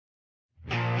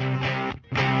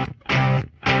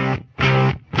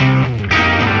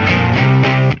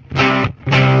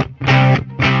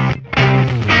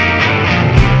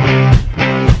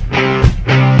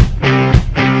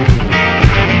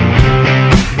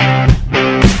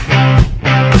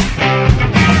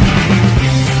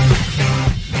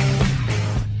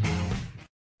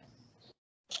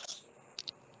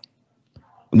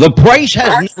The price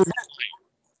has never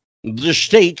been, the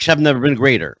stakes have never been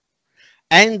greater,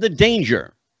 and the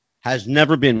danger has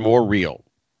never been more real.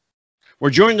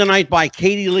 We're joined tonight by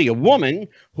Katie Lee, a woman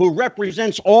who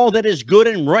represents all that is good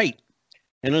and right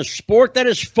in a sport that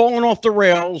has fallen off the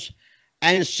rails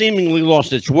and seemingly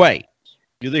lost its way.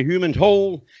 The human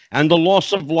toll and the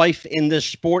loss of life in this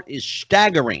sport is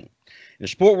staggering. In a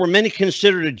sport where many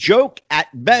consider it a joke at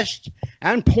best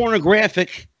and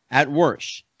pornographic at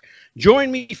worst.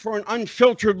 Join me for an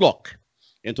unfiltered look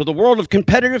into the world of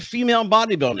competitive female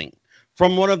bodybuilding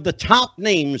from one of the top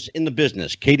names in the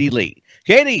business, Katie Lee.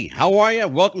 Katie, how are you?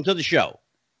 Welcome to the show.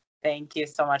 Thank you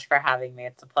so much for having me.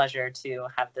 It's a pleasure to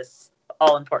have this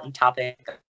all-important topic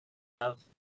of.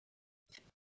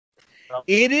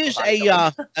 It is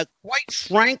a quite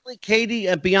frankly,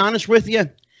 Katie, be honest with you,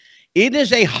 it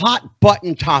is a hot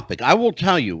button topic. I will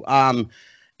tell you,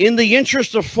 in the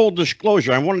interest of full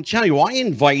disclosure, I want to tell you, I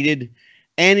invited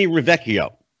Annie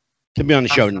Rivecchio to be on the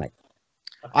show tonight.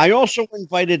 I also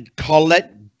invited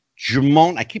Colette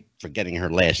Jamon. I keep forgetting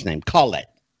her last name.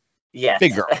 Colette. Yes.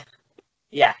 Big girl.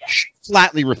 Yeah. She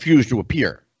flatly refused to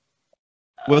appear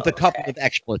with a couple of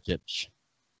expletives.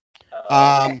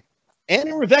 Annie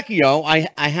Rivecchio,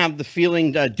 I have the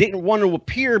feeling, didn't want to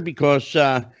appear because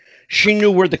she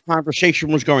knew where the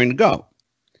conversation was going to go.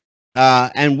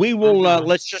 And we will,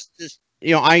 let's just,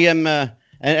 you know, I am, and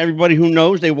everybody who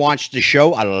knows, they watch the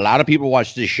show. A lot of people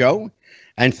watch this show.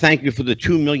 And thank you for the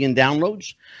 2 million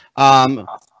downloads.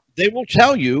 They will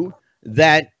tell you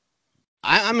that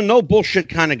I'm a no bullshit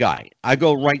kind of guy. I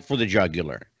go right for the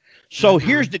jugular. So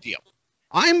here's the deal.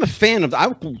 I'm a fan of, I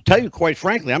will tell you quite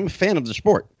frankly, I'm a fan of the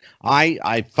sport.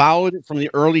 I followed it from the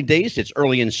early days, its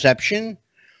early inception,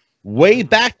 way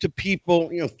back to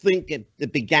people, you know, think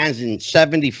it began in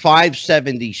 75,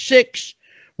 76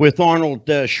 with Arnold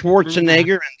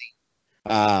Schwarzenegger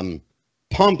and the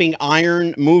Pumping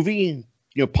Iron movie,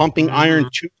 you know, Pumping Iron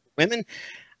 2 women.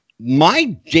 My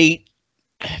date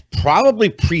probably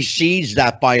precedes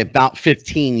that by about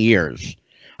 15 years.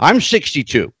 I'm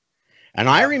 62. And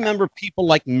I remember people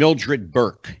like Mildred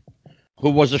Burke, who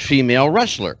was a female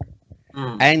wrestler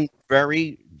and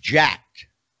very jacked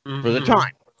for the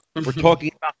time. We're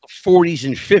talking about the 40s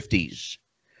and 50s,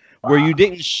 where you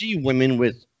didn't see women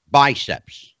with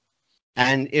biceps.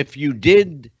 And if you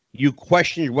did, you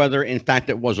questioned whether, in fact,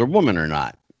 it was a woman or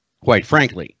not, quite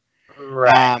frankly.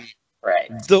 Right.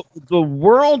 The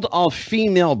world of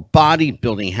female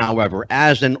bodybuilding, however,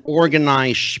 as an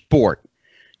organized sport,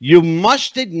 you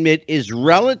must admit is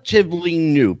relatively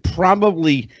new,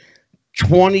 probably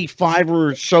 25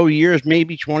 or so years,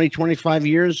 maybe 20, 25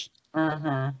 years.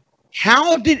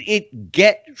 How did it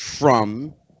get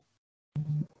from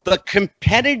the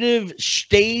competitive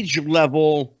stage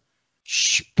level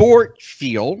sport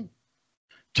field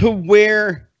to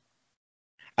where,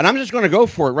 and I'm just going to go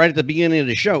for it right at the beginning of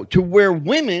the show, to where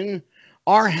women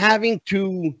are having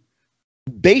to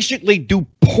basically do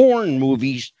porn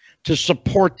movies to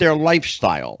support their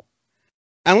lifestyle?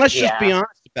 And let's just be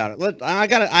honest about it.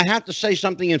 I have to say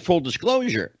something in full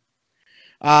disclosure.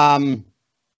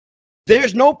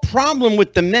 There's no problem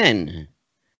with the men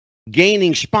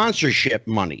gaining sponsorship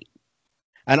money.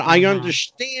 And I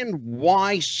understand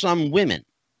why some women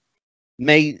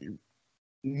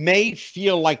may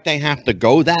feel like they have to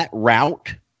go that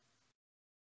route.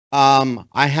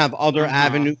 I have other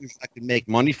avenues that can make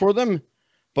money for them.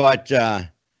 But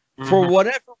for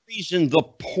whatever reason, the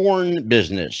porn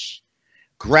business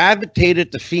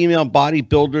gravitated to female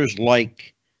bodybuilders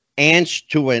like ants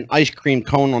to an ice cream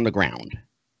cone on the ground.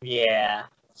 Yeah.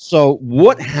 So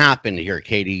what happened here,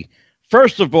 Katie?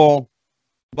 First of all,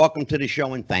 welcome to the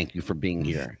show and thank you for being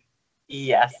here.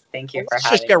 Yes, thank you for having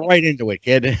me. Let's just get right into it,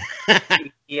 kid.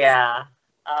 Yeah.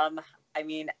 I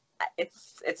mean,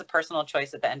 it's a personal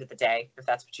choice at the end of the day. If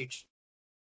that's what you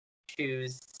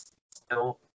choose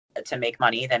to make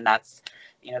money, then that's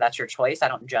your choice. I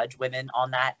don't judge women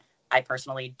on that. I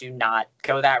personally do not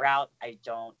go that route. I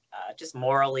don't, just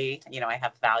morally, I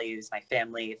have values, my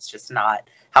family, it's just not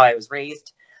how I was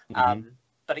raised.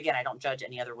 But again, I don't judge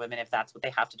any other women. If that's what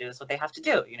they have to do, is what they have to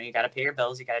do. You got to pay your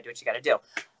bills. You got to do what you got to do.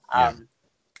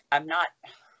 I'm not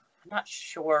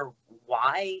sure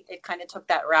why it kind of took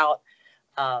that route.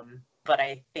 But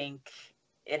I think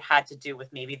it had to do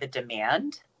with maybe the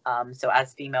demand. So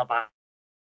as female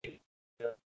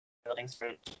bodybuilding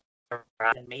started,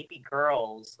 and maybe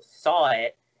girls saw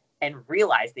it and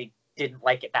realized they didn't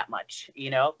like it that much,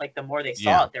 like the more they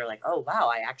saw it, they're like, oh wow,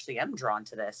 I actually am drawn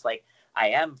to this. Like I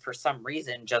am for some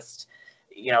reason just,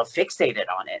 fixated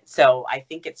on it. So I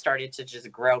think it started to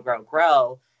just grow.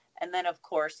 And then, of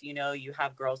course, you know, you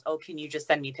have girls, oh, can you just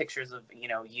send me pictures of, you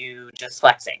know, you just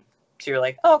flexing? So you're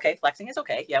like, oh, okay, flexing is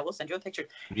okay. Yeah, we'll send you a picture.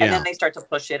 Yeah. And then they start to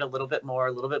push it a little bit more,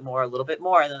 a little bit more, a little bit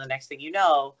more. And then the next thing you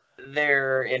know,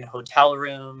 they're in hotel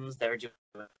rooms. They're doing.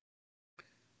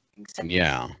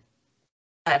 Yeah.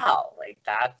 Wow, like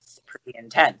that's pretty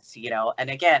intense, you know. And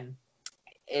again,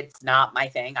 it's not my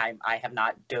thing. I have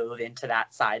not dove into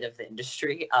that side of the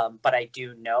industry, but I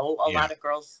do know a lot of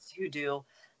girls who do.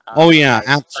 Oh yeah,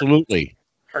 absolutely.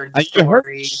 Heard the You heard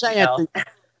story, me say you know.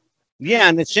 yeah,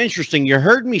 and it's interesting. You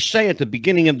heard me say at the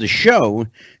beginning of the show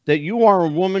that you are a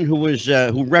woman who is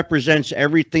who represents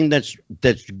everything that's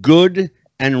good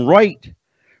and right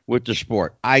with the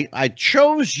sport. I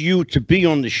chose you to be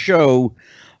on the show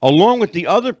along with the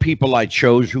other people I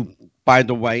chose who, by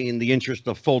the way, in the interest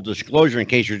of full disclosure, in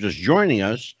case you're just joining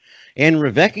us, Ann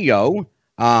Rivecchio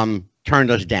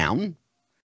turned us down.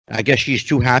 I guess she's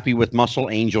too happy with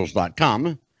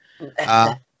muscleangels.com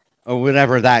or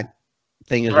whatever that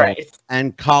thing is. Right.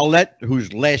 And Colette,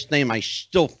 whose last name I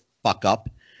still fuck up,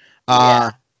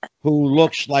 who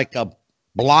looks like a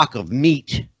block of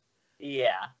meat.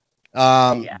 Yeah.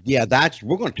 That's,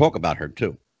 we're going to talk about her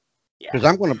too. Because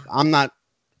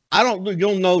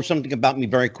you'll know something about me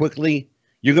very quickly.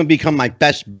 You're going to become my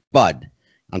best bud.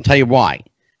 I'll tell you why.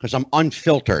 Because I'm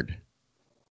unfiltered.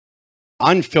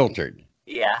 Unfiltered.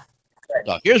 Yeah.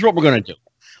 So here's what we're going to do.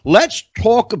 Let's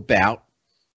talk about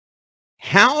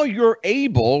how you're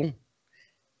able,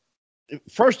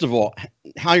 first of all,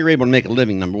 how you're able to make a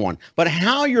living, number one, but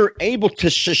how you're able to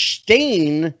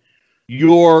sustain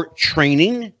your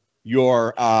training,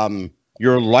 your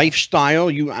lifestyle.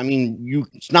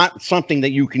 It's not something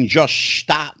that you can just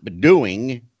stop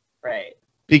doing. Right.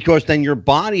 Because then your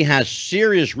body has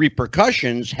serious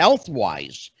repercussions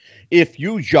health-wise if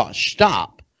you just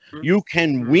stop. You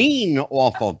can wean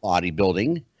off of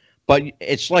bodybuilding, but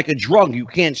it's like a drug. You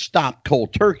can't stop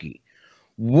cold turkey.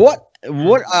 What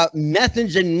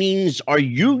methods and means are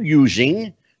you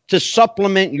using to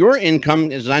supplement your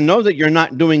income? As I know that you're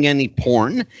not doing any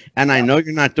porn, and I know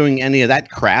you're not doing any of that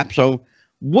crap. So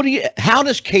how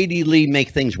does Katie Lee make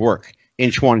things work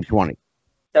in 2020?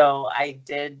 So I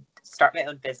did start my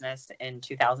own business in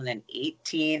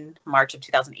 2018, March of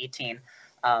 2018.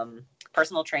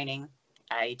 Personal training.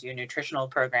 I do nutritional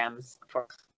programs for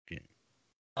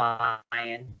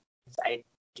clients. I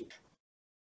do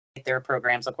their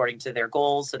programs according to their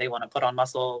goals. So they want to put on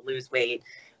muscle, lose weight,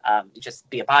 just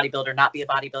be a bodybuilder, not be a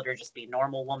bodybuilder, just be a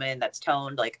normal woman that's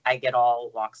toned. Like I get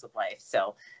all walks of life.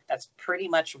 So that's pretty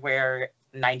much where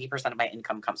 90% of my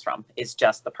income comes from, is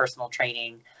just the personal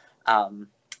training.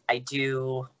 I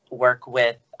do work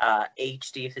with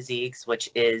HD Physiques, which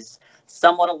is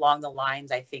somewhat along the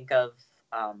lines, I think, of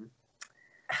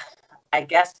I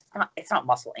guess it's not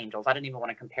Muscle Angels. I don't even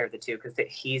want to compare the two because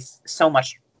he's so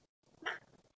much.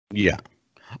 Yeah,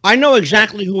 I know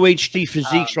exactly who HD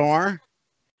Physiques are.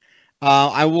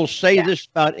 I will say this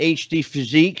about HD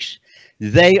Physiques: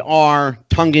 they are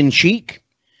tongue in cheek.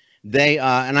 They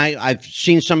and I've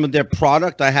seen some of their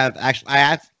product. I have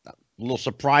a little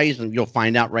surprise, and you'll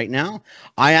find out right now.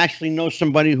 I actually know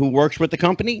somebody who works with the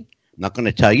company. I'm not going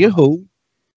to tell you who,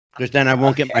 because then I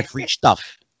won't get my free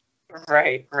stuff.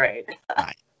 Right.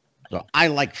 So I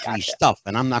like free stuff,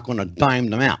 and I'm not going to dime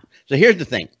them out. So here's the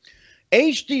thing.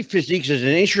 HD Physiques is an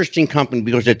interesting company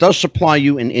because it does supply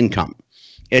you an income.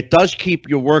 It does keep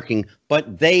you working,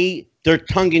 but they're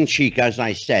tongue-in-cheek, as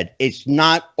I said. It's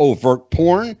not overt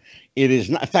porn. It is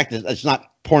not, in fact, it's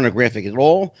not pornographic at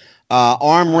all.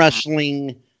 Arm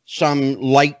wrestling, some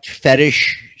light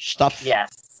fetish stuff.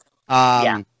 Yes.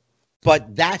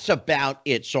 But that's about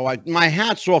it. So my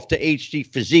hat's off to HD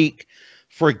Physique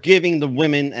for giving the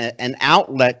women an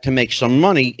outlet to make some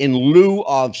money in lieu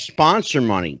of sponsor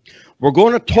money. We're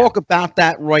going to talk about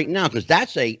that right now because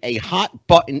that's a hot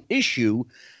button issue.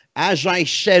 As I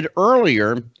said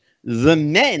earlier, the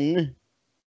men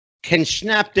can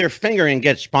snap their finger and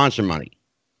get sponsor money.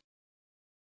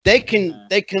 They can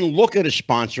look at a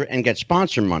sponsor and get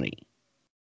sponsor money.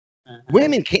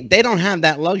 Women can't. They don't have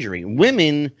that luxury.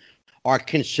 Women are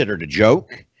considered a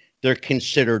joke. They're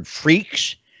considered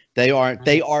freaks. They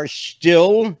are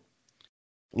still,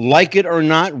 like it or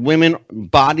not, women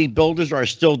bodybuilders are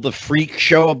still the freak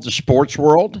show of the sports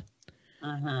world.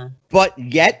 But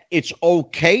yet it's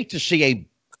okay to see a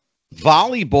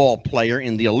volleyball player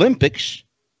in the Olympics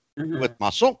with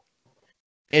muscle.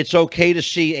 It's okay to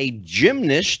see a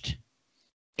gymnast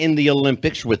in the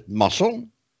Olympics with muscle.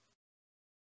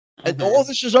 All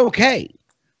this is okay.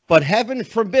 But heaven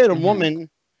forbid a woman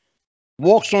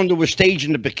walks onto a stage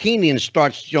in a bikini and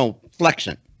starts,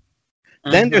 flexing.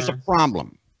 Then there's a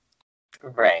problem.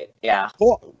 Right. Yeah.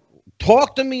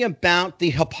 Talk to me about the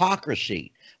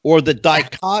hypocrisy or the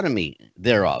dichotomy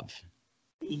thereof.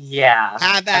 Yeah.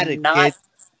 Have at I'm it, not,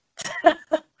 kid.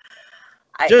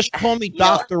 Just call me you know,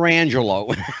 Dr.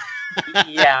 Angelo.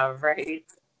 yeah, right.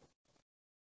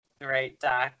 Right,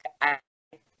 Doc. I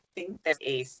think there's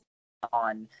a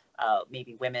on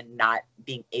maybe women not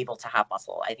being able to have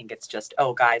muscle. I think it's just,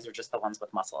 oh, guys are just the ones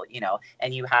with muscle, you know.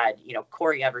 And you had, you know,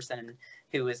 Corey Everson,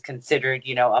 who was considered,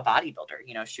 you know, a bodybuilder.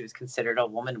 You know, she was considered a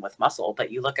woman with muscle.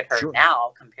 But you look at her Sure.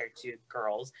 now compared to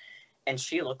girls, and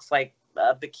she looks like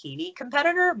a bikini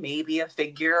competitor, maybe a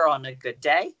figure on a good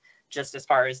day, just as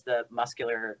far as the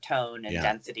muscular tone and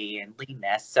density and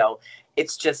leanness. So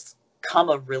it's just come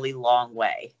a really long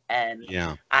way. And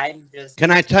I'm just...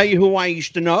 Can I tell you who I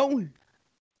used to know?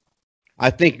 I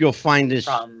think you'll find this...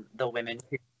 From the women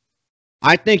who...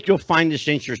 I think you'll find this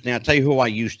interesting. I'll tell you who I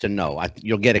used to know.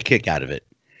 You'll get a kick out of it.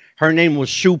 Her name was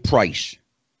Sue Price.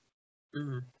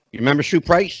 Mm-hmm. You remember Sue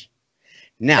Price?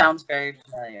 Now, sounds very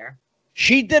familiar.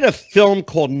 She did a film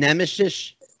called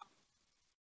Nemesis.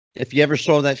 If you ever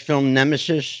saw that film,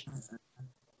 Nemesis,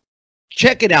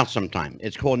 check it out sometime.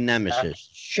 It's called Nemesis.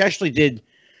 She actually did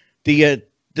the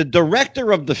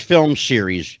director of the film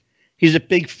series. He's a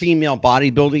big female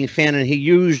bodybuilding fan, and he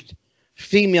used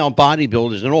female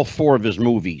bodybuilders in all 4 of his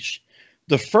movies.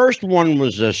 The first one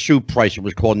was Sue Price. It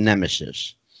was called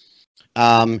Nemesis.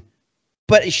 But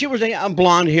she was a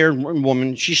blonde-haired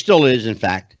woman. She still is, in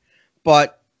fact.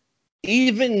 But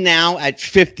even now, at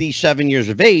 57 years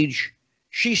of age,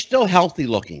 she's still healthy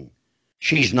looking.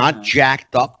 She's not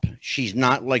jacked up. She's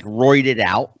not like roided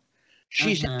out.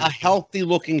 She's a healthy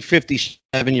looking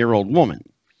 57-year-old woman.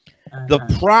 The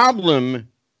problem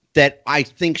that I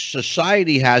think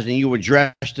society has, and you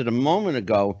addressed it a moment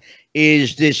ago,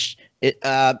 is this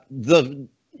the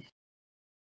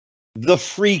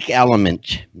freak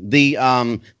element,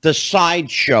 the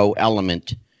sideshow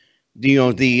element. You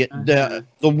know, the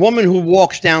woman who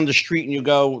walks down the street and you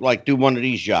go, like, do one of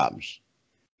these jobs.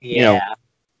 Yeah.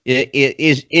 You know,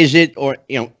 is it, or,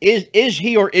 you know, is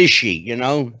he or is she, you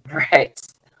know? Right.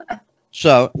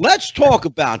 So let's talk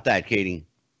about that, Katie.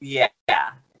 Yeah.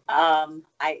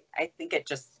 I think it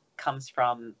just comes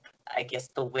from, I guess,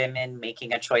 the women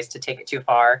making a choice to take it too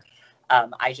far.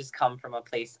 I just come from a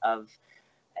place of,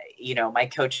 you know, my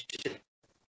coach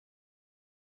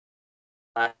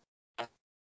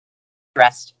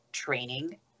addressed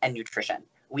training and nutrition.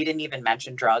 We didn't even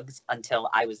mention drugs until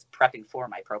I was prepping for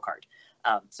my pro card.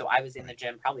 So I was in the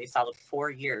gym probably a solid 4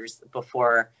 years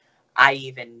before I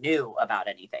even knew about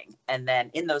anything. And then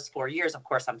in those 4 years, of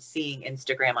course, I'm seeing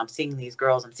Instagram, I'm seeing these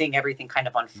girls, I'm seeing everything kind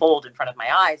of unfold in front of my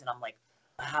eyes. And I'm like,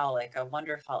 wow, like, I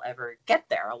wonder if I'll ever get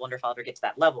there. I wonder if I'll ever get to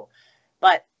that level.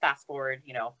 But fast forward,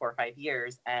 you know, 4 or 5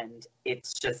 years, and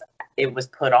it's just, it was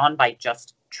put on by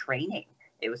just training.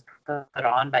 It was put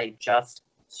on by just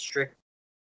strict.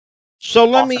 So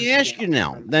let me ask you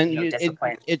now, then,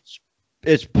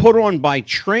 it's put on by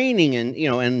training, and, you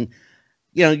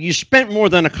know, you spent more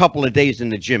than a couple of days in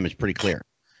the gym. It's pretty clear.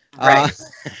 Right.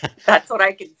 That's what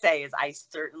I can say is I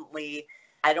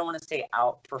don't want to say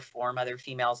outperform other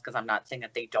females, because I'm not saying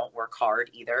that they don't work hard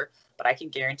either, but I can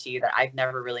guarantee you that I've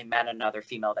never really met another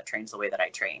female that trains the way that I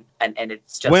train. And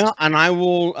it's just... Well, and I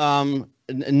will,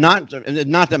 not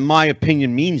that my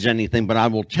opinion means anything, but I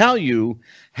will tell you,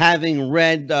 having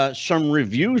read some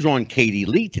reviews on Katie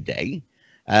Lee today,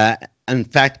 in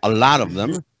fact, a lot of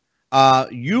them,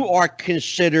 you are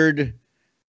considered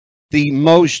the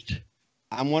most,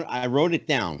 I wrote it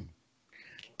down,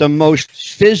 the most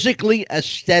physically,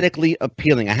 aesthetically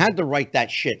appealing. I had to write that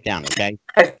shit down, okay?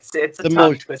 It's the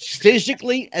most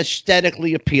physically,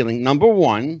 aesthetically appealing, number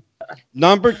 1.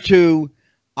 Number 2,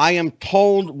 I am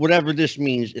told, whatever this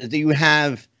means, is that you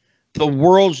have the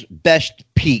world's best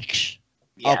peaks.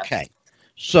 Yes. Okay.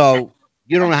 So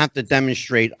you don't have to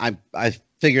demonstrate. I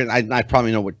figured I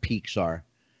probably know what peaks are.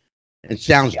 It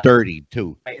sounds dirty,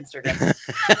 too. My Instagram.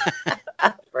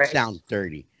 Right. Sounds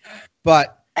dirty.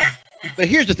 But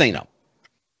here's the thing, though.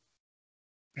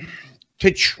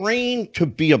 To train to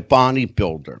be a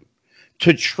bodybuilder,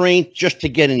 to train just to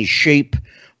get in shape,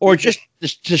 or just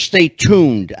to stay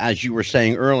tuned, as you were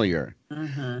saying earlier,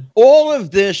 all of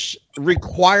this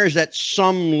requires that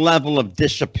some level of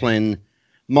discipline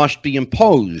must be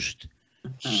imposed.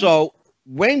 So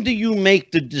when do you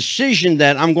make the decision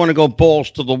that I'm going to go balls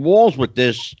to the walls with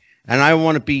this, and I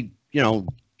want to be, you know,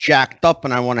 jacked up,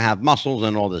 and I want to have muscles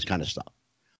and all this kind of stuff?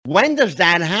 When does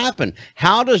that happen?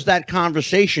 How does that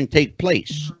conversation take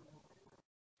place?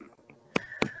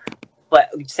 But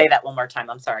say that one more time.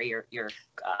 I'm sorry. You're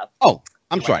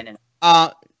I'm sorry.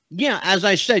 Yeah, as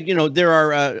I said, you know, there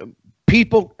are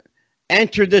people,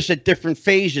 enter this at different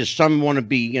phases. Some want to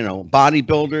be, you know,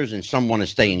 bodybuilders, and some want to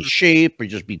stay in shape or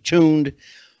just be tuned.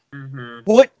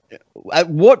 What, at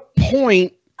what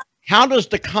point, how does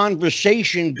the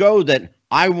conversation go that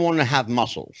I want to have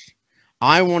muscles?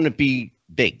 I want to be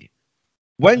big.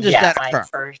 When does that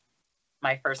occur?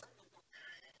 My first.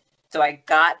 So I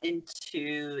got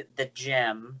into the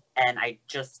gym and I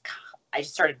just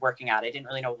started working out. I didn't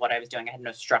really know what I was doing. I had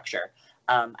no structure.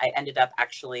 I ended up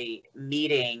actually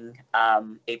meeting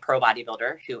a pro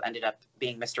bodybuilder who ended up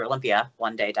being Mr. Olympia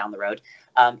one day down the road.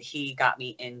 He got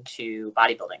me into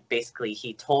bodybuilding. Basically,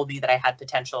 he told me that I had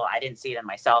potential. I didn't see it in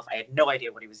myself. I had no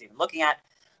idea what he was even looking at.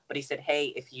 But he said,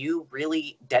 hey, if you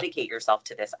really dedicate yourself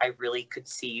to this, I really could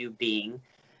see you being,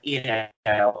 you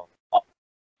know,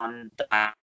 on the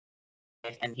back.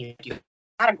 And he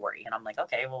category. And I'm like,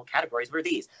 okay, well, categories were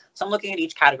these. So I'm looking at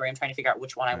each category. I'm trying to figure out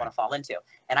which one I want to fall into.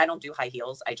 And I don't do high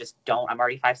heels. I just don't. I'm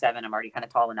already 5'7". I'm already kind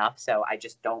of tall enough. So I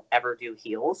just don't ever do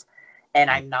heels. And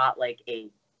I'm not like a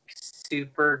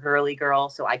super girly girl.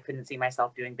 So I couldn't see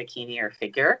myself doing bikini or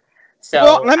figure. So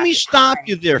well, let me stop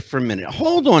you there for a minute.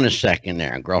 Hold on a second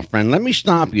there, girlfriend. Let me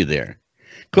stop you there.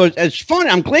 Because it's funny.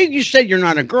 I'm glad you said you're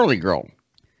not a girly girl.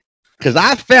 Because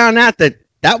I found out that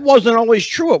wasn't always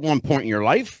true at one point in your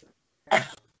life.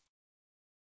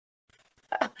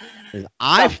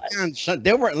 I found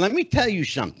let me tell you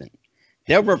something.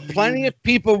 There were plenty of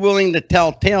people willing to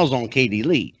tell tales on Katie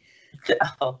Lee.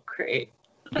 Oh, great.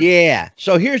 Yeah.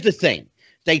 So here's the thing.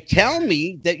 They tell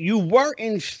me that you were,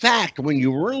 in fact, when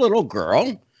you were a little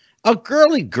girl, a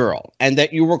girly girl, and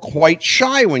that you were quite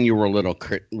shy when you were a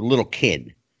little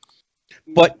kid.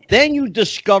 But then you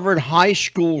discovered high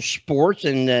school sports,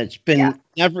 and it's been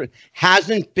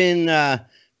hasn't been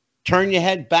turn your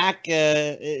head back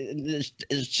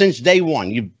since day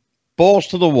one. You balls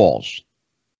to the walls.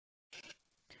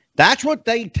 That's what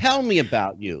they tell me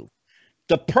about you.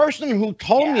 The person who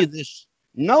told me this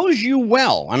knows you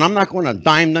well, and I'm not going to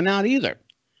dime them out either,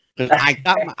 because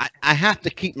I have to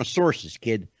keep my sources,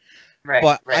 kid.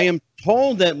 But I am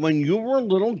told that when you were a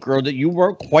little girl, that you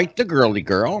were quite the girly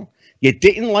girl. You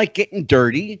didn't like getting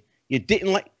dirty. You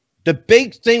didn't like, the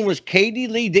big thing was Katie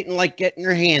Lee didn't like getting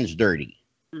her hands dirty.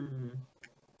 Mm-hmm.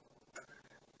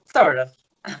 Sort of.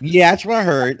 Yeah, that's what I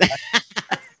heard.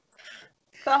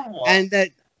 Somewhat. And that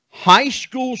high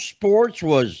school sports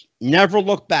was never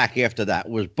look back after that.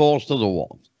 It was balls to the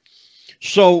wall.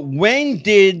 So when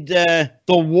did the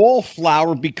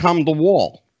wallflower become the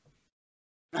wall?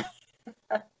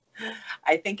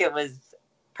 I think it was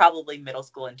probably middle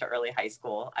school into early high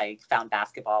school. I found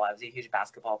basketball. I was a huge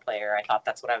basketball player. I thought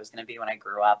that's what I was going to be when I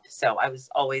grew up. So I was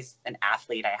always an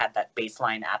athlete. I had that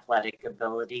baseline athletic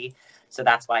ability. So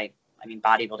that's why, I mean,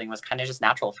 bodybuilding was kind of just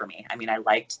natural for me. I mean, I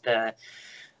liked the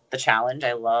challenge.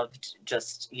 I loved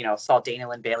just, you know, saw Dana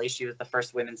Lynn Bailey. She was the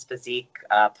first women's physique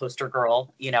poster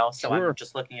girl, you know, so I'm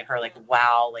just looking at her like,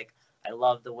 wow, like I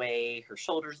love the way her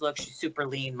shoulders look. She's super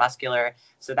lean, muscular.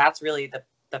 So that's really the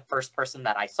first person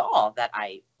that I saw that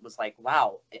I was like,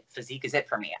 wow, physique is it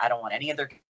for me. I don't want any other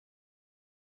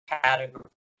category.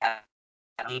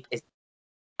 Is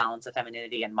balance of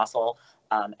femininity and muscle.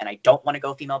 And I don't want to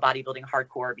go female bodybuilding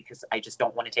hardcore because I just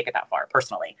don't want to take it that far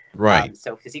personally. Right.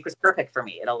 So physique was perfect for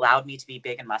me. It allowed me to be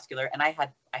big and muscular. And I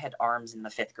had arms in the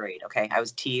 5th grade. Okay. I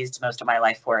was teased most of my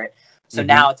life for it. So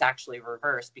now it's actually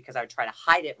reversed because I would try to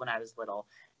hide it when I was little.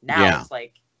 Now it's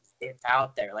like, it's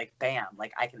out there, like, bam,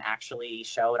 like I can actually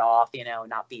show it off, you know,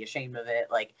 not be ashamed of it.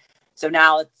 Like, so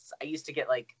now I used to get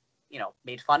like, you know,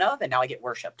 made fun of, and now I get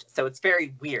worshipped. So it's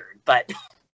very weird, but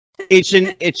it's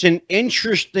an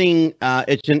interesting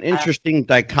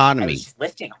dichotomy. I was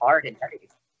lifting hard and heavy.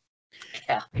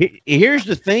 Yeah. Here's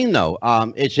the thing, though.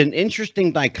 It's an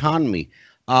interesting dichotomy.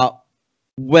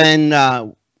 When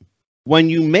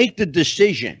you make the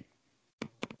decision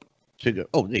to go,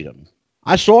 oh, there you go.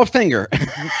 I saw a finger.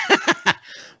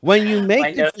 When you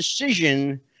make the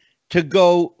decision to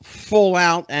go full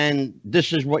out and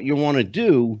this is what you want to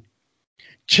do,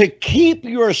 to keep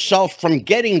yourself from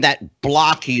getting that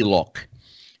blocky look,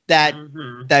 that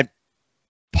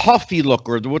puffy look,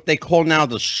 or what they call now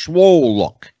the swole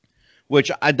look,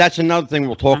 which that's another thing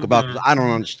we'll talk about, because I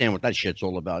don't understand what that shit's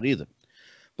all about either.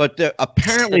 But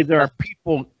apparently there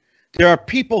are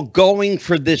people going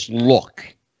for this look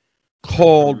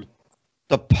called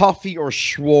the puffy or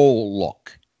swole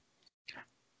look.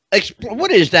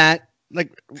 What is that? Like,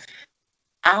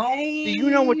 do you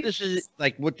know what this is?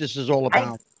 Like, what this is all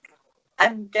about?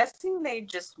 I'm guessing they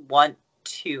just want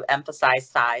to emphasize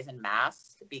size and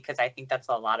mass, because I think that's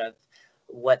a lot of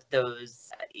what those,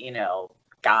 you know,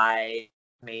 guys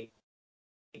maybe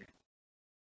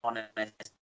want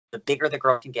to the bigger the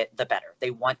girl can get, the better.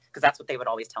 They want, because that's what they would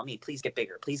always tell me, please get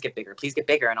bigger, please get bigger, please get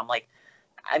bigger. And I'm like,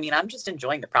 I mean, I'm just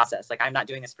enjoying the process. Like, I'm not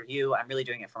doing this for you. I'm really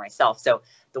doing it for myself. So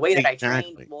the way that I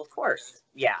train, well, of course,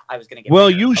 yeah, I was going to get Well,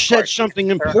 bigger, you said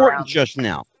something important just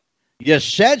now. You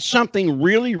said something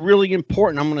really, really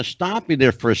important. I'm going to stop you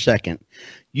there for a second.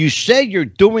 You said you're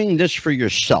doing this for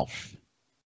yourself.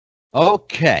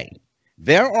 Okay.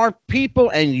 There are people,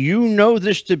 and you know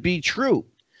this to be true.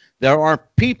 There are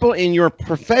people in your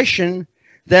profession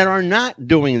that are not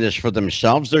doing this for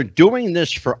themselves. They're doing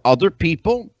this for other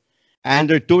people, and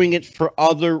they're doing it for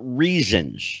other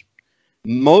reasons,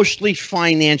 mostly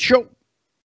financial,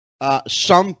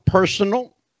 some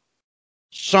personal,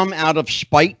 some out of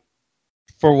spite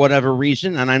for whatever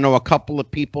reason. And I know a couple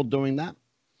of people doing that.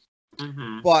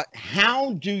 Mm-hmm. But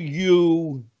how do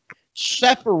you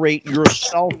separate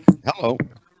yourself? Hello.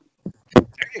 There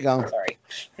you go. Sorry.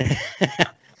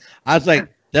 I was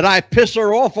like, did I piss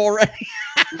her off already?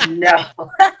 No.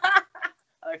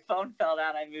 My phone fell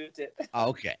down. I moved it.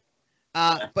 Okay.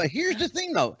 But here's the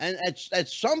thing, though. And at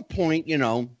some point, you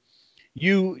know,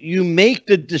 you make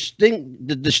the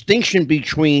distinction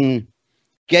between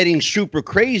getting super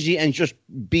crazy and just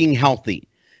being healthy.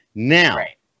 Now,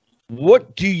 right.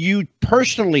 What do you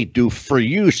personally do for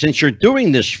you, since you're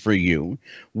doing this for you?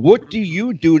 What do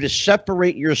you do to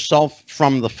separate yourself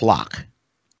from the flock?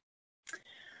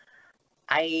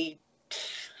 I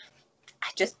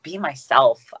just be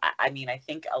myself. I mean, I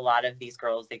think a lot of these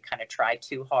girls, they kind of try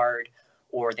too hard,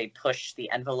 or they push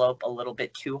the envelope a little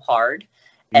bit too hard.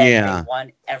 And they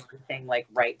want everything like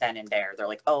right then and there. They're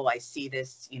like, oh, I see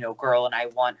this, you know, girl, and I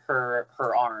want her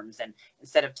arms. And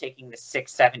instead of taking the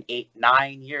 6, 7, 8,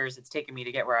 9 years it's taken me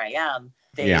to get where I am,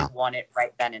 they want it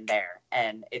right then and there.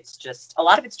 And it's just, a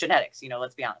lot of it's genetics. You know,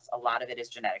 let's be honest. A lot of it is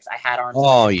genetics. I had arms.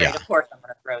 Oh, yeah. Of course, I'm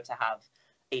going to grow to have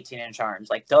 18-inch arms.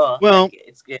 Like, duh. Well, like,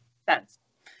 it makes sense.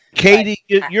 Katie,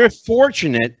 you're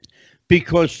fortunate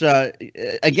because,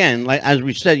 again, like as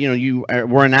we said, you know, you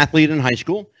were an athlete in high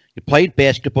school. You played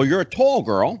basketball. You're a tall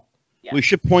girl. Yeah. We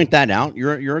should point that out.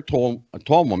 You're a tall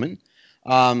woman,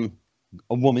 a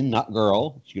woman, not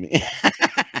girl. Excuse me.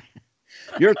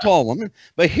 You're a tall woman.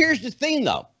 But here's the thing,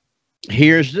 though.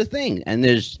 Here's the thing, and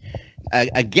there's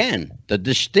again the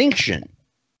distinction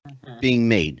being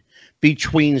made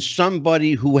between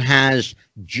somebody who has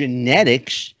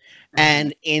genetics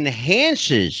and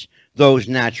enhances those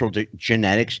natural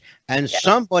genetics, and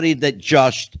somebody that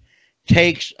just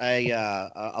takes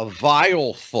a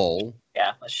vial full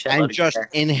and just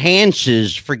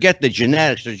enhances, forget the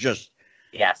genetics, they're just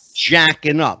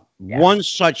jacking up. One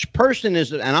such person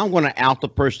is, and I'm going to out the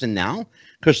person now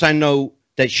because I know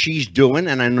that she's doing,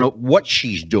 and I know what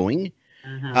she's doing.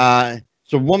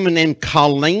 It's a woman named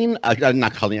Colette.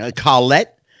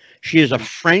 She is a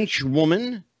French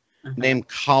woman named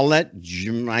Colette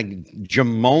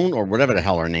Jamon, or whatever the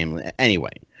hell her name is. Anyway.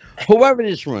 Whoever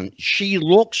this one, she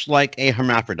looks like a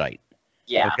hermaphrodite.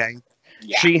 Yeah. Okay.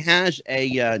 Yeah. She has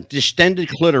a distended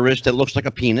clitoris that looks like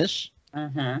a penis.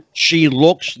 She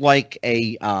looks like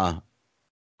a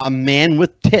man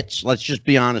with tits. Let's just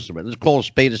be honest with it. Let's call a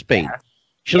spade a spade. Yeah.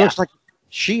 She looks like,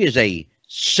 she is a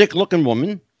sick-looking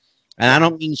woman, and I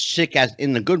don't mean sick as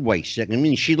in the good way sick. I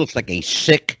mean she looks like a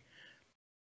sick.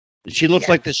 She looks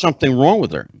like there's something wrong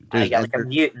with her. Like a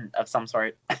mutant of some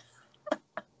sort.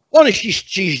 Well, she's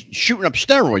shooting up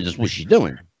steroids is what she's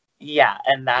doing. Yeah,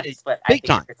 and that's what I think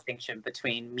the distinction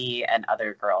between me and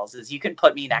other girls is. You can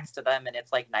put me next to them, and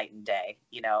it's like night and day.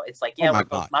 You know, it's like, we're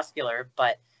both muscular,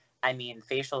 but I mean,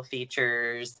 facial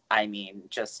features, I mean,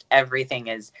 just everything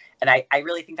is, and I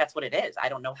really think that's what it is. I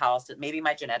don't know how else, maybe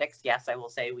my genetics, yes, I will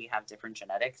say we have different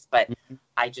genetics, but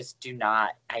I just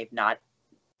I've not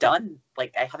done,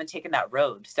 like, I haven't taken that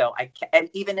road. So and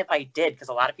even if I did, because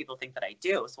a lot of people think that I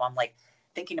do, so I'm like,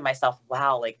 thinking to myself,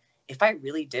 wow, like if I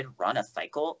really did run a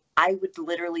cycle, I would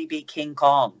literally be King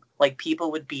Kong. Like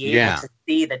people would be able to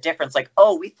see the difference. Like,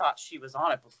 oh, we thought she was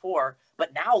on it before,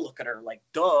 but now look at her. Like,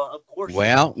 duh, of course.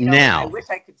 Well, now I wish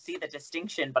I could see the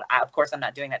distinction, but of course I'm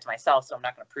not doing that to myself, so I'm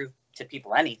not going to prove to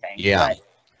people anything. Yeah. But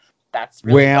that's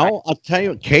really I'll tell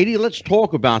you, Katie, let's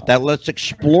talk about that. Let's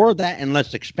explore that and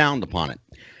let's expound upon it.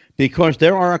 Because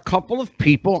there are a couple of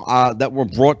people that were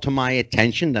brought to my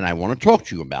attention that I want to talk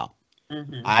to you about.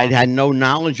 I had no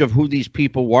knowledge of who these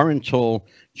people were until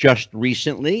just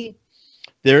recently.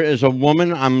 There is a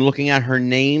woman, I'm looking at her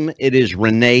name. It is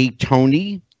Renee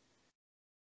Tony.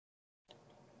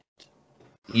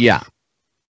 Yeah.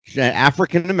 She's an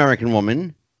African-American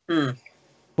woman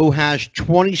who has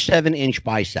 27-inch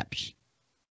biceps.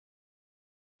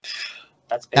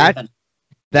 That's bigger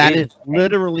that is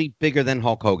literally bigger than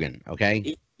Hulk Hogan,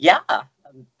 okay? Yeah.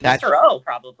 Mr. O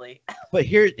probably. But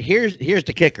here's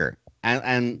the kicker,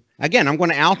 and again, I'm going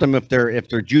to out them if they're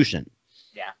juicing.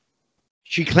 Yeah.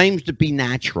 She claims to be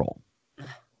natural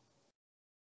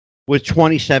with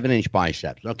 27-inch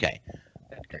biceps. Okay.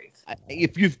 Good grief.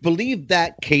 If you've believed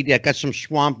that, Katie, I got some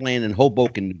swampland in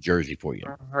Hoboken, New Jersey for you.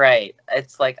 Right.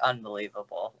 It's like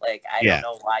unbelievable. Like I don't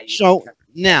know why. So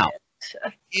now,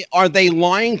 are they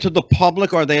lying to the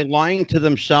public? Are they lying to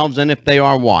themselves? And if they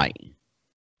are, why?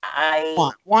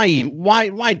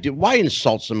 Why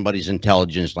insult somebody's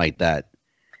intelligence like that?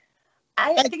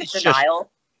 I think it's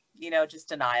denial. Just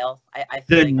denial. I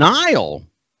feel denial.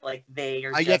 Like they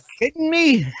are. Are you kidding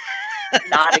me?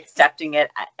 Not accepting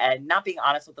it and not being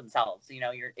honest with themselves.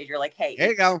 You're like, hey,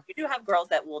 there you go. You do have girls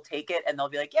that will take it and they'll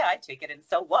be like, yeah, I take it, and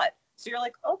so what? So you're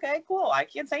like, okay, cool. I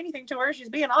can't say anything to her. She's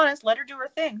being honest. Let her do her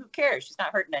thing. Who cares? She's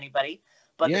not hurting anybody.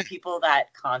 But the people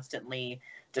that constantly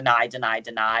deny,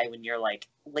 when you're like,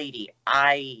 lady,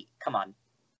 come on.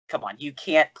 You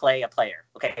can't play a player.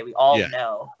 Okay. We all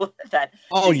know that.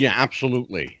 Oh yeah,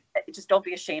 absolutely. Just don't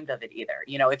be ashamed of it either.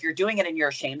 If you're doing it and you're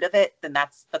ashamed of it, then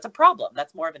that's a problem.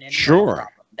 That's more of an internal problem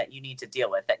that you need to deal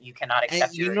with, that you cannot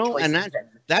accept your choices. And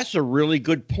that's a really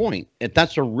good point.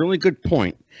 That's a really good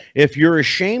point. If you're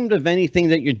ashamed of anything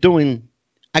that you're doing,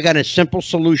 I got a simple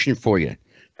solution for you.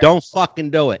 Don't fucking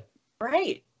do it.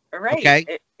 Right. Okay.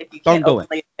 If you can't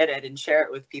openly admit it and share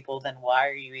it with people, then why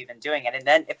are you even doing it? And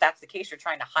then if that's the case, you're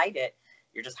trying to hide it.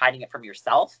 You're just hiding it from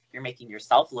yourself. You're making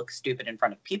yourself look stupid in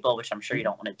front of people, which I'm sure you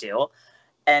don't want to do.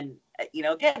 And,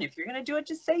 again, if you're going to do it,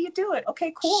 just say you do it.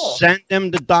 Okay, cool. Send them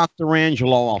to Dr.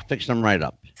 Angelo. I'll fix them right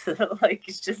up.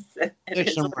 It's just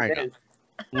fix them right up.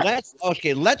 Let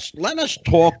us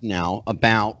talk now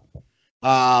about,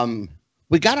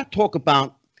 we got to talk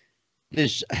about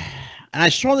this. And I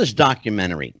saw this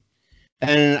documentary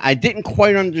and I didn't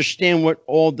quite understand what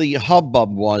all the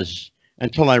hubbub was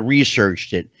until I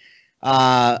researched it.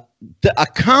 A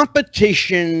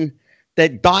competition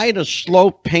that died a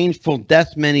slow, painful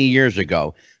death many years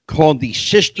ago called the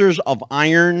Sisters of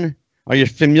Iron. Are you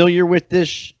familiar with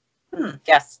this?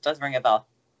 Yes, does ring a bell.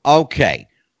 Okay.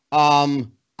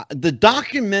 The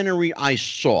documentary I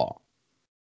saw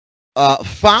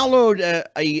followed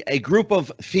a group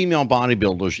of female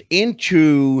bodybuilders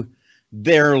into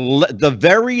the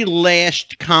very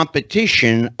last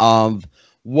competition of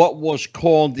what was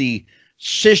called the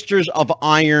Sisters of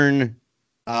Iron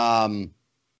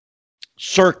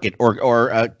circuit or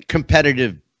a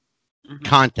competitive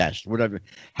contest,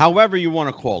 however you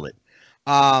want to call it.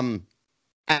 And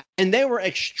they were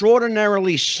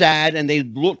extraordinarily sad, and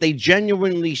they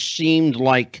genuinely seemed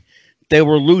like they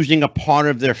were losing a part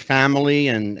of their family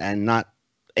and not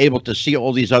able to see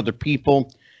all these other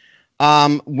people.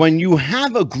 When you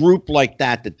have a group like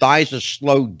that dies a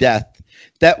slow death,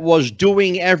 that was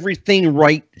doing everything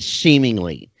right,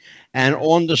 seemingly, and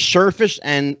on the surface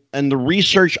and the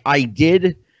research I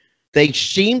did, they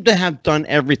seemed to have done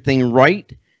everything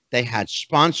right. They had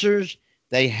sponsors.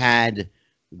 They had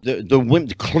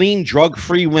the clean,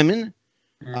 drug-free women,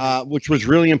 which was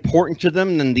really important to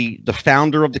them, and the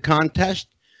founder of the contest.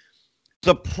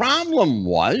 The problem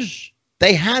was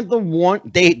they had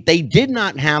they did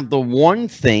not have the one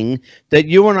thing that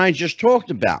you and I just talked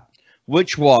about,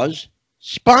 which was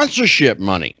sponsorship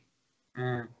money.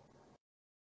 Yeah.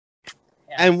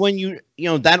 And when you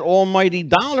that almighty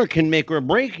dollar can make or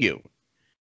break you.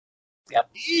 Yep.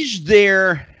 Is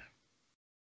there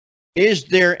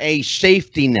a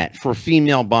safety net for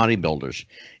female bodybuilders?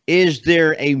 Is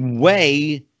there a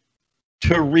way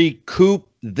to recoup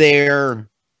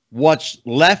what's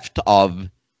left of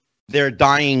their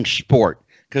dying sport?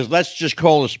 Because let's just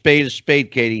call a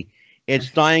spade, Katie.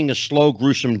 It's dying a slow,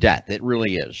 gruesome death. It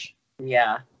really is.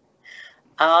 Yeah.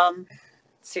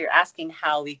 So you're asking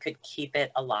how we could keep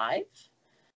it alive?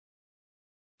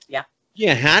 Yeah.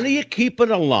 Yeah. How do you keep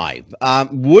it alive?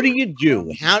 What do you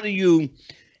do? How do you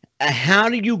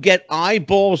get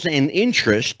eyeballs and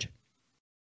interest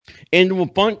into a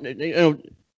bunch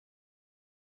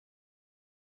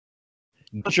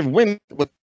of women?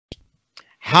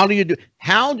 How do you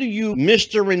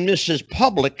Mr. and Mrs.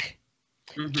 Public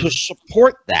to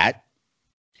support that?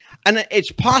 And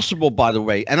it's possible, by the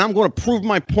way, and I'm going to prove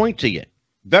my point to you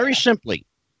very simply.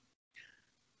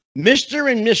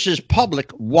 Mr. and Mrs.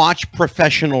 Public watch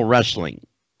professional wrestling.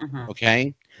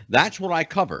 Okay? That's what I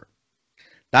cover.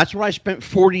 That's what I spent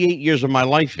 48 years of my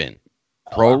life in.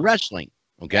 Pro wrestling.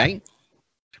 Okay?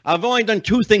 I've only done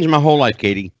two things my whole life,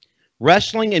 Katie.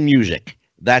 Wrestling and music.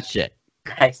 That's it.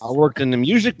 Nice. I worked in the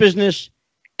music business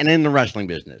and in the wrestling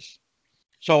business.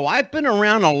 So I've been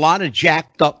around a lot of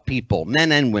jacked up people,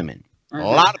 men and women. A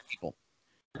lot of people.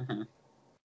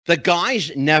 The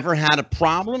guys never had a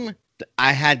problem.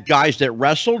 I had guys that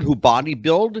wrestled, who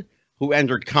bodybuild, who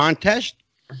entered contests.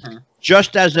 Mm-hmm.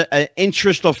 Just as an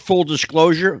interest of full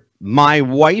disclosure, my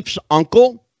wife's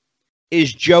uncle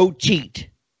is Joe Teat,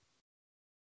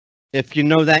 if you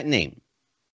know that name.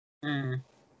 I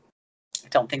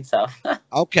don't think so.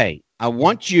 Okay, I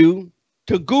want you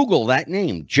to Google that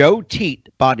name, Joe Teat,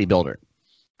 bodybuilder.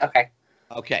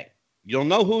 Okay, you'll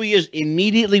know who he is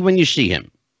immediately when you see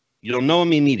him. You'll know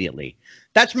him immediately.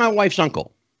 That's my wife's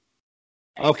uncle.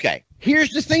 Okay,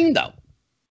 here's the thing, though.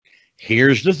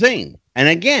 Here's the thing. And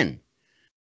again,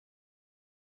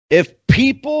 if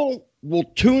people will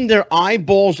tune their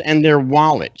eyeballs and their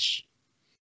wallets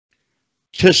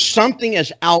to something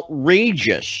as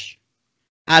outrageous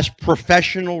as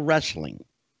professional wrestling,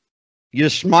 you're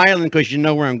smiling because you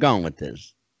know where I'm going with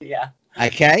this. Yeah.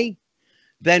 Okay?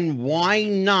 Then why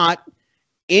not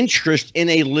interest in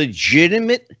a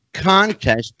legitimate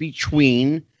contest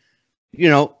between,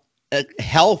 a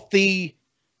healthy,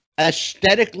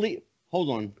 aesthetically, hold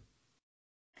on.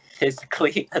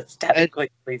 Aesthetically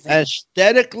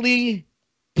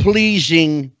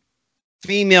pleasing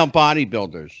female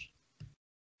bodybuilders.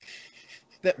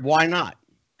 Why not?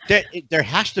 There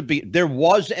has to be. There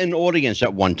was an audience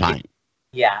at one time.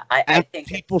 Yeah, I think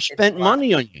people spent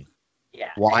money on you. Yeah.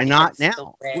 Why not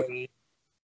now?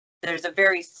 There's a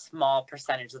very small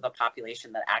percentage of the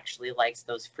population that actually likes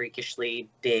those freakishly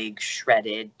big,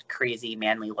 shredded, crazy,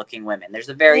 manly-looking women. There's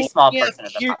a very small percent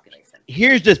of the population.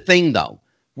 Here's the thing, though.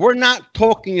 We're not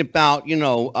talking about,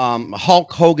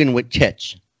 Hulk Hogan with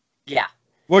tits. Yeah.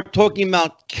 We're talking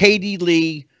about Katie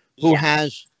Lee, who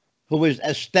is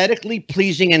aesthetically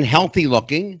pleasing and healthy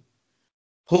looking,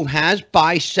 who has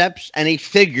biceps and a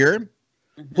figure,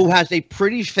 who has a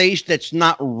pretty face that's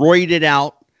not roided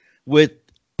out with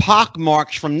pock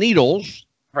marks from needles,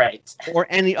 right, or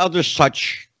any other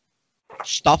such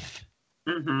stuff.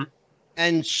 Mm-hmm.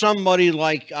 And somebody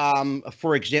like,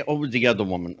 for example, what was the other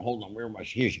woman? Hold on, where was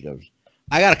she? Here she goes.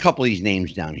 I got a couple of these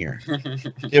names down here.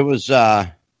 It was,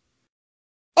 a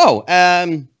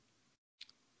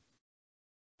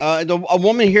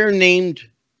woman here named,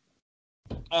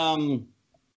 how do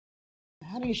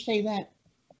you say that?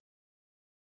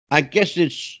 I guess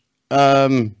it's,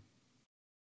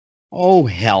 oh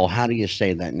hell, how do you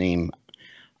say that name?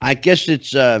 I guess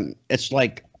it's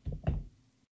like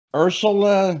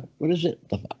Ursula. What is it?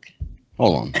 The fuck?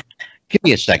 Hold on. Give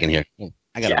me a second here.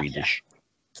 I gotta read this.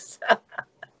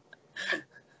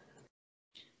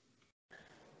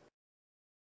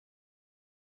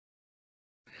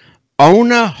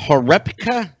 Ona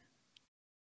Horepka.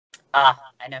 I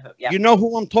know who. Yeah. You know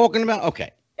who I'm talking about?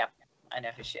 Okay. Yep, I know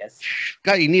who she is.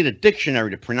 God, you need a dictionary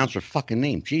to pronounce her fucking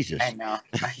name. Jesus. I know.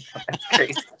 That's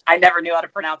crazy. I never knew how to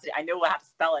pronounce it. I knew how to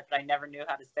spell it, but I never knew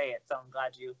how to say it. So I'm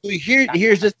glad you.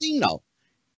 Here's the thing, though.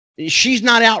 She's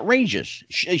not outrageous.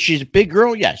 She's a big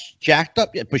girl, yes, jacked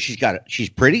up, yeah, but she's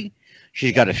pretty.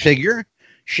 She's got a figure.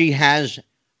 She has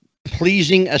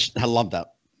pleasing. I love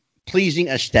that. Pleasing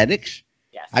aesthetics.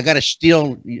 Yes. I got to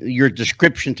steal your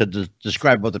description to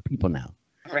describe other people now.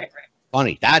 Right.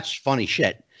 Funny. That's funny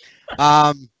shit.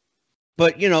 But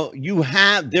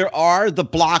there are the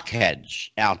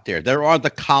blockheads out there. There are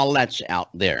the Colettes out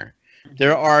there.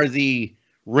 There are the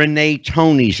Renee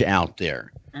Tonys out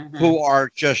there who are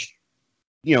just,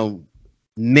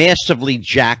 massively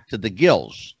jacked to the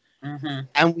gills.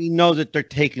 And we know that they're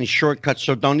taking shortcuts.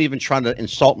 So don't even try to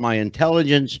insult my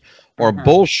intelligence or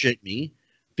bullshit me,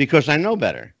 because I know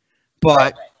better.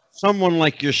 But someone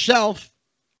like yourself,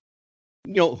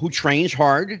 who trains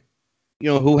hard,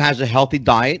 who has a healthy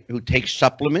diet, who takes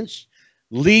supplements,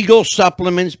 legal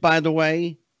supplements, by the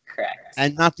way. Correct.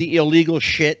 And not the illegal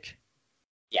shit.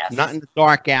 Yes. Not in the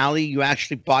dark alley. You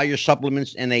actually buy your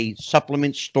supplements in a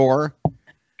supplement store.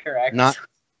 Correct. Not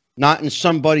in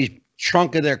somebody's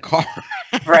trunk of their car.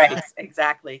 Right.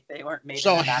 Exactly. They weren't made.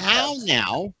 So how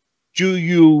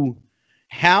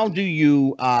do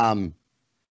you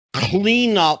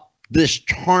clean up this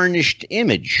tarnished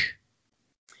image?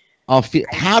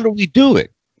 How do we do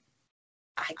it?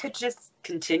 I could just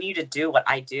continue to do what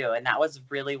I do. And that was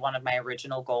really one of my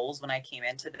original goals when I came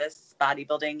into this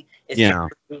bodybuilding, is to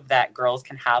prove that girls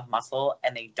can have muscle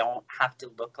and they don't have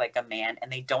to look like a man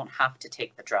and they don't have to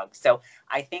take the drugs. So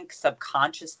I think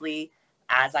subconsciously,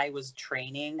 as I was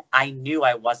training, I knew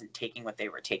I wasn't taking what they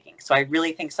were taking. So I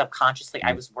really think subconsciously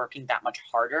I was working that much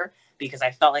harder because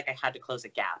I felt like I had to close a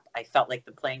gap. I felt like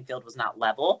the playing field was not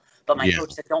level. But my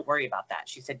coach said, don't worry about that.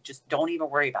 She said, just don't even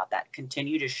worry about that.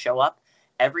 Continue to show up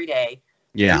every day,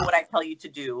 Yeah. Do what I tell you to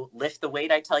do, lift the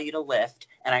weight I tell you to lift,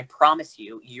 and I promise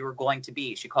you, you're going to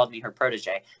be, she called me her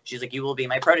protege. She's like, you will be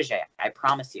my protege. I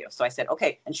promise you. So I said,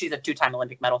 okay. And she's a 2-time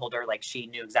Olympic medal holder. Like, she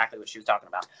knew exactly what she was talking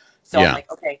about. So I'm like,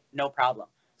 okay, no problem.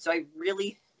 So I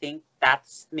really think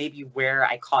that's maybe where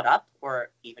I caught up,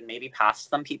 or even maybe past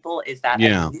some people, is that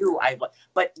I knew I was,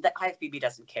 but the IFBB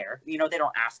doesn't care. You know, they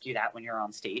don't ask you that when you're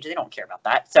on stage. They don't care about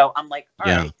that. So I'm like,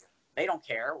 all right, they don't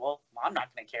care. Well, I'm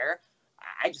not going to care.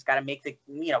 I just got to make the,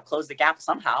 close the gap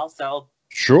somehow. So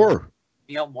sure.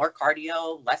 More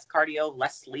cardio,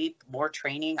 less sleep, more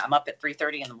training. I'm up at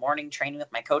 3:30 in the morning training with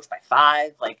my coach by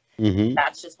 5. Like,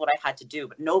 that's just what I had to do.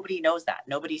 But nobody knows that.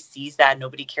 Nobody sees that.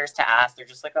 Nobody cares to ask. They're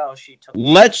just like, oh, she took.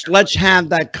 Let's have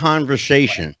that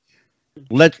conversation.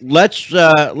 Let's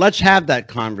have that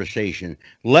conversation.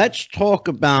 Let's talk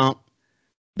about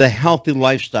the healthy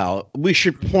lifestyle. We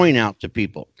should point out to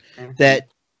people that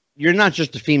you're not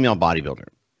just a female bodybuilder.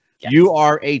 Yes. You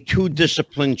are a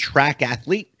 2-discipline track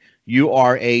athlete. You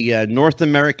are a North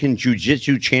American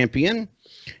Jiu-Jitsu champion.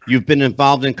 You've been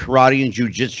involved in karate and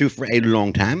Jiu-Jitsu for a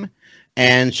long time.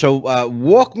 And so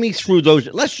walk me through those.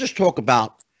 Let's just talk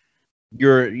about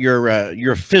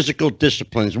your physical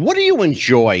disciplines. What do you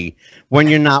enjoy when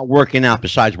you're not working out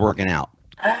besides working out?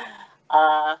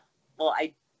 Well,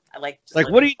 I like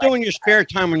what do you do in your spare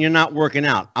time when you're not working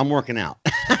out? I'm working out.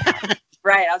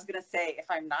 Right. I was going to say, if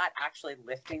I'm not actually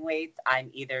lifting weights,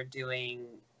 I'm either doing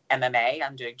MMA,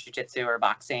 I'm doing jiu-jitsu or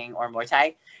boxing or Muay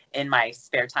Thai in my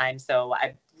spare time. So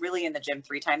I'm really in the gym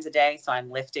 3 times a day. So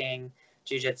I'm lifting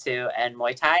jiu-jitsu and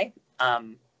Muay Thai.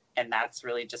 And that's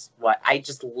really just what I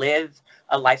just live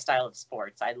a lifestyle of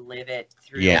sports. I live it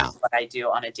through what I do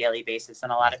on a daily basis.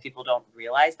 And a lot of people don't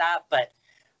realize that, but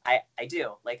I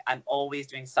do. Like, I'm always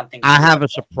doing something. I have a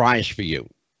surprise for you.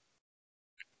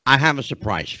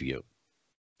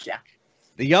 Yeah.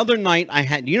 The other night I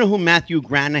had, you know who Matthew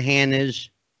Granahan is?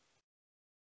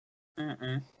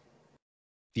 Mm-mm.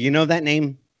 Do you know that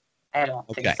name? I don't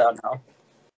think so, no.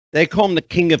 They call him the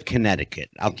King of Connecticut.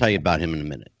 I'll tell you about him in a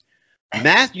minute.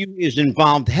 Matthew is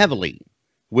involved heavily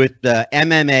with the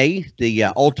MMA, the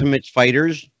Ultimate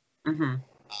Fighters.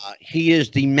 He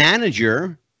is the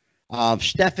manager of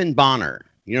Stephan Bonnar.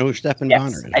 You know who Stephan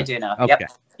Bonnar is? I do know. Okay.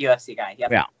 Yep. UFC guy.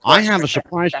 Yep. Yeah. I have a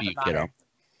surprise for you, kiddo.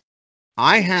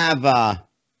 I have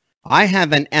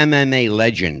an MMA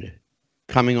legend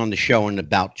coming on the show in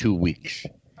about 2 weeks.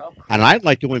 Oh, cool. And I'd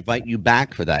like to invite you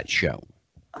back for that show.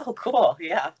 Oh, cool.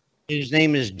 Yeah. His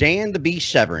name is Dan the Beast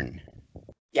Severn.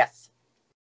 Yes.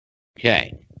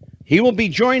 Okay. He will be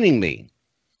joining me.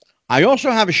 I also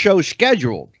have a show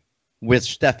scheduled with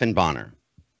Stephan Bonnar.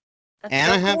 That's and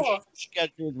so I have cool. a show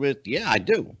scheduled with, I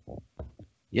do.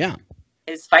 Yeah.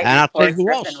 His fight with Forrest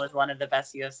Griffin was one of the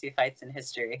best UFC fights in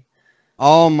history.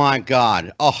 Oh my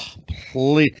God! Oh,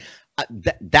 please,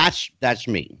 that's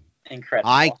me.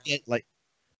 Incredible.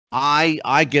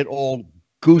 I get all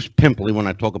goose pimply when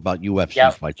I talk about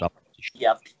UFC fights.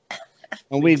 Yep.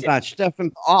 And we've got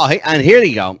Stephan. Oh, hey, and here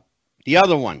you go. The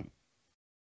other one.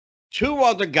 2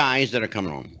 other guys that are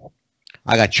coming on.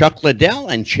 I got Chuck Liddell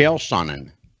and Chael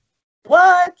Sonnen.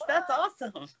 What? That's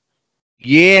awesome.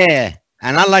 Yeah,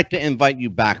 and I'd like to invite you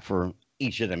back for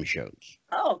each of them shows.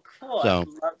 Oh, cool. So, I'd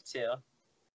love to.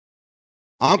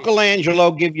 Uncle Angelo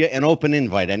give you an open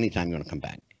invite anytime you want to come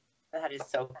back. That is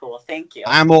so cool. Thank you.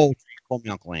 I'm old. Call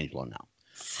me Uncle Angelo now.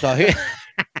 So here's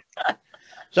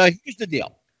the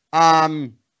deal.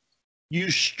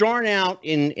 You start out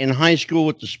in high school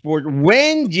with the sport.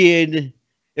 It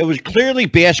was clearly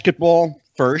basketball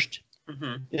first,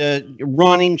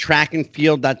 running, track and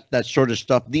field, that sort of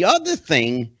stuff. The other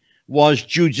thing was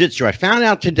jiu-jitsu. I found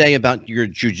out today about your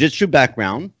jiu-jitsu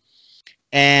background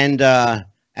and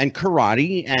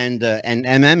karate and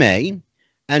MMA.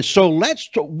 And so let's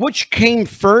talk, which came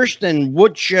first and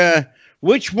which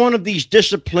one of these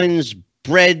disciplines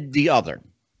bred the other?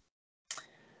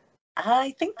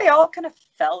 I think they all kind of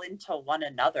fell into one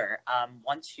another.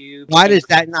 Why does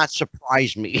that not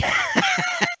surprise me?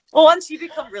 Well, once you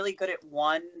become really good at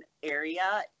one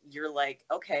area, you're like,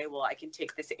 okay, well, I can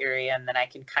take this area and then I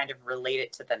can kind of relate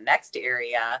it to the next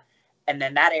area. And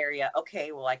then that area,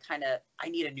 okay, well, I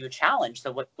need a new challenge.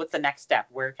 So what's the next step?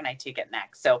 Where can I take it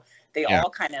next? So they all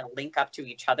kind of link up to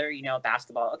each other.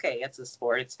 Basketball, okay, it's a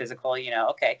sport, it's physical,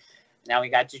 okay. Now we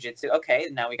got jiu-jitsu. Okay,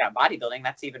 now we got bodybuilding.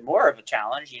 That's even more of a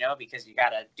challenge, because you got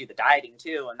to do the dieting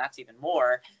too, and that's even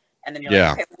more. And then you're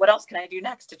like, okay, what else can I do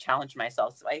next to challenge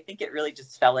myself? So I think it really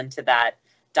just fell into that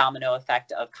domino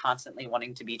effect of constantly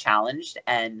wanting to be challenged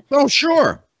and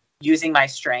using my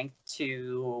strength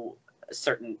to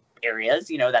certain areas,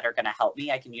 that are going to help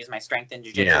me. I can use my strength in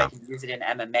jiu-jitsu. I can use it in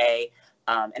MMA.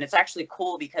 And it's actually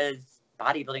cool because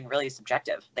bodybuilding really is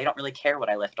subjective. They don't really care what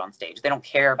I lift on stage. They don't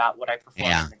care about what I perform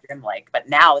Yeah. in the gym like. But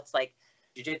now it's like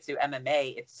jiu-jitsu,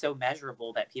 MMA, it's so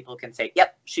measurable that people can say,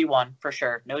 yep, she won for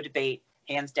sure. No debate,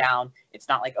 hands down. It's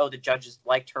not like, oh, the judges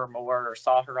liked her more or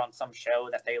saw her on some show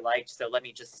that they liked, so let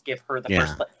me just give her the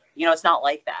first place. You know, it's not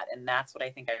like that. And that's what I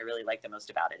think I really like the most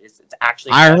about it, is it's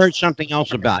actually. I heard something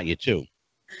else about you, too.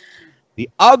 The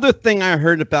other thing I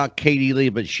heard about Katie Lee,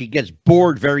 but she gets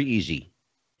bored very easy.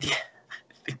 Yeah,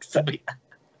 I think so,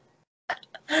 yeah.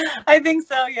 I think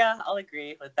so, yeah. I'll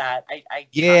agree with that. I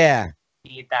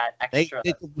need that extra.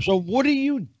 So what do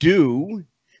you do?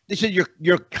 They said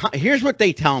here's what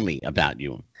they tell me about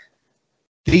you.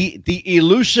 The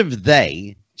elusive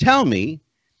they tell me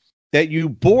that you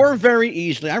bore very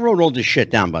easily. I wrote all this shit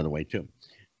down, by the way, too.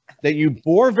 That you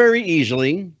bore very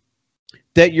easily,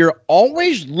 that you're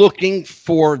always looking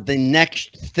for the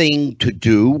next thing to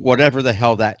do, whatever the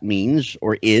hell that means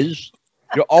or is.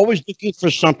 You're always looking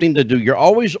for something to do. You're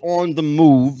always on the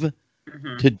move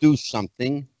to do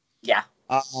something. Yeah.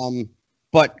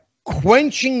 But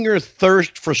quenching your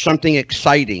thirst for something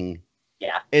exciting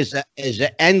is an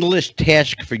endless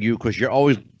task for you, because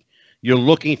you're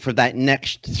looking for that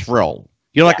next thrill.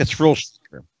 You're like a thrill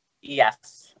seeker.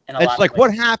 Yes. It's like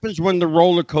what happens when the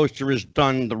roller coaster is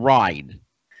done, the ride.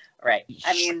 Right.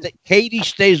 I mean, Katie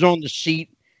stays on the seat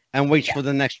and waits for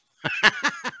the next.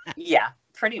 Yeah,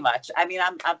 pretty much. I mean,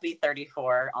 I'll be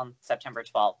 34 on September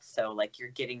 12th. So like, you're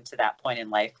getting to that point in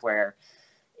life where,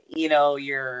 you know,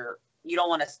 you don't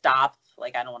want to stop.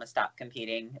 Like, I don't want to stop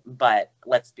competing, but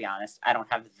let's be honest, I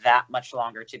don't have that much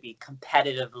longer to be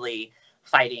competitively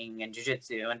fighting and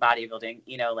jiu-jitsu and bodybuilding.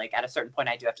 You know, like at a certain point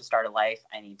I do have to start a life.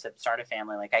 I need to start a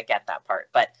family. Like, I get that part.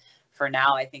 But for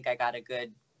now, I think I got a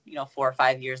good, 4 or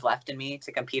 5 years left in me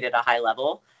to compete at a high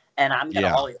level. And I'm going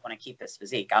to always want to keep this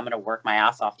physique. I'm going to work my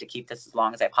ass off to keep this as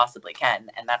long as I possibly can.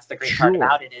 And that's the great part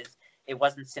about it, is it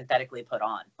wasn't synthetically put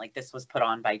on. Like, this was put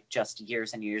on by just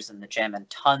years and years in the gym and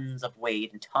tons of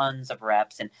weight and tons of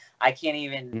reps. And I can't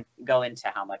even go into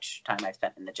how much time I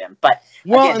spent in the gym. But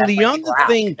well, again, and the other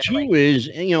thing too is,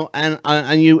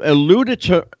 and you alluded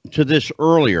to this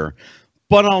earlier,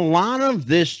 but a lot of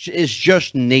this is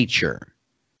just nature.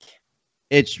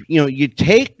 It's, you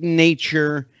take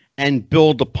nature and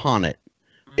build upon it.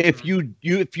 If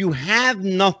you have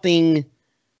nothing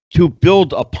to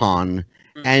build upon,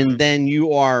 and then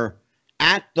you are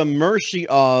at the mercy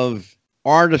of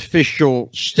artificial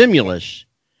stimulus,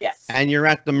 and you're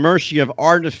at the mercy of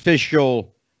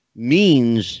artificial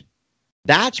means,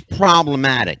 that's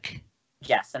problematic.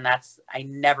 Yes, and I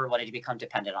never wanted to become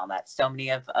dependent on that. So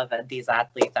many of these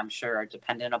athletes, I'm sure, are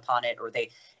dependent upon it, or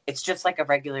it's just like a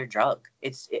regular drug.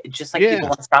 It's just like people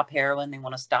want to stop heroin, they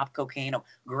want to stop cocaine. Oh,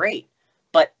 great.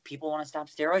 But people want to stop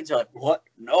steroids. They're like, what?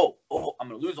 No. Oh, I'm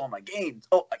going to lose all my gains.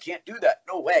 Oh, I can't do that.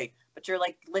 No way. But you're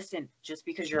like, listen, just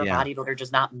because you're a bodybuilder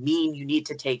does not mean you need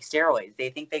to take steroids. They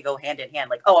think they go hand in hand.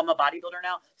 Like, oh, I'm a bodybuilder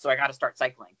now, so I got to start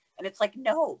cycling. And it's like,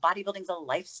 no, bodybuilding's a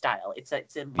lifestyle. It's a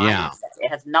mindset. It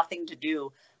has nothing to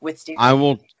do with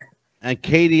steroids.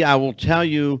 Katie, I will tell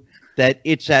you that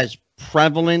it's as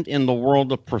prevalent in the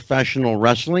world of professional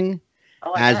wrestling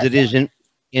as it is in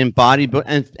bodybuilding.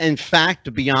 And in fact,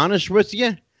 to be honest with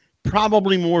you,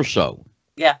 probably more so.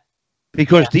 Yeah.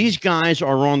 Because these guys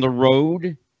are on the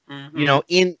road,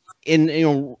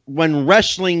 when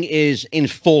wrestling is in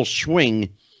full swing,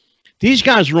 these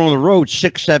guys are on the road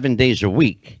 6-7 days a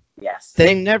week. Yes.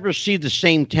 They never see the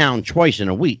same town twice in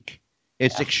a week.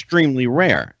 It's extremely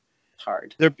rare. It's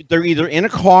hard. They're either in a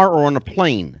car or on a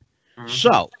plane.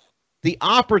 So the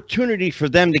opportunity for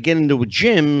them to get into a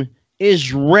gym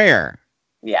is rare.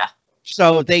 Yeah.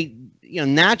 So they,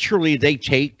 naturally they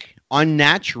take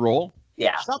unnatural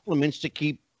supplements to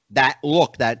keep that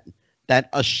look, that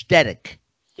aesthetic.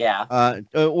 Yeah.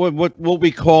 What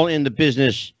we call in the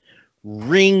business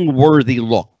ring-worthy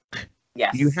look.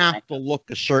 Yes. You have to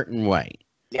look a certain way.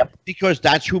 Yep. Because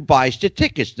that's who buys the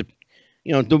tickets.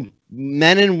 The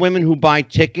men and women who buy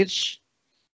tickets,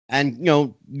 and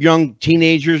young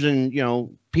teenagers and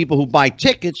people who buy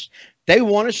tickets, they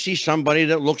want to see somebody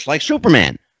that looks like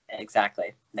Superman.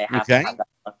 Exactly. They have to have that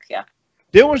look. Yeah.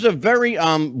 There was a very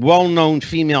well-known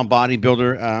female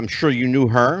bodybuilder. I'm sure you knew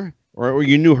her, or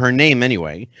you knew her name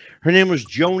anyway. Her name was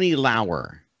Joni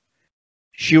Lauer.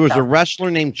 She was a wrestler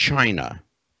named Chyna.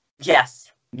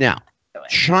 Yes. Now,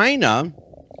 Chyna,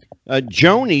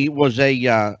 Joni was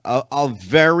a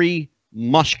very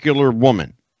muscular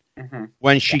woman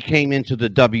when she came into the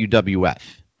WWF.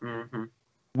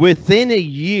 Within a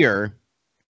year,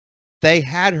 they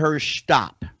had her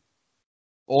stop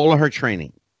all of her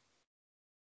training.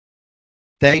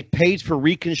 They paid for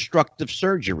reconstructive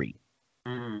surgery.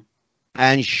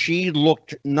 and she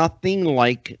looked nothing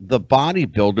like the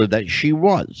bodybuilder that she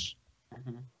was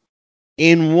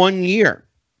in 1 year.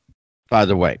 By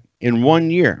the way, in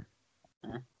 1 year.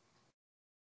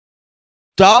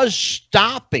 Does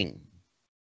stopping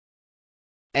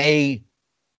a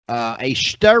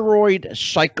steroid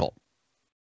cycle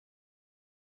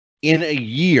in a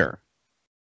year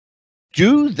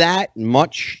do that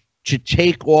much to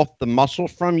take off the muscle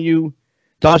from you?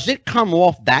 Does it come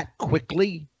off that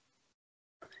quickly?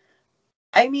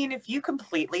 I mean, if you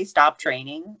completely stop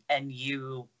training and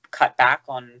you cut back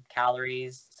on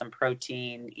calories, some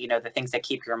protein, you know, the things that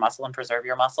keep your muscle and preserve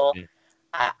your muscle,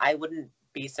 I wouldn't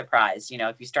be surprised. You know,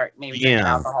 if you start maybe drinking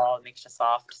alcohol, it makes you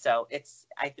soft. So it's,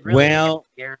 I really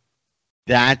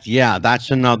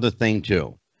that's another thing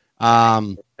too.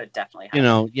 But definitely, you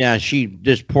know,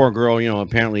 this poor girl, you know,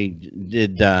 apparently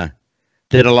did a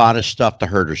lot of stuff to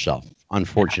hurt herself,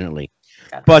 unfortunately.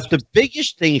 But the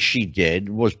biggest thing she did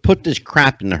was put this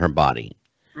crap into her body.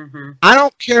 I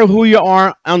don't care who you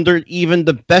are, under even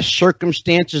the best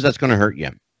circumstances, that's going to hurt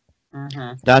you.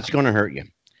 That's going to hurt you.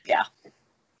 Yeah.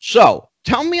 So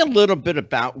tell me a little bit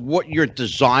about what your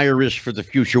desire is for the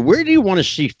future. Where do you want to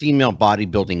see female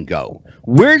bodybuilding go?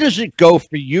 Where does it go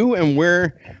for you, and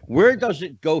where does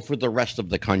it go for the rest of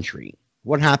the country?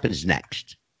 What happens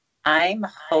next? I'm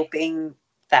hoping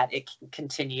that it can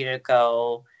continue to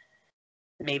go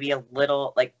maybe a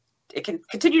little, like, it can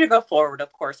continue to go forward.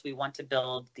 Of course, we want to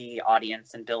build the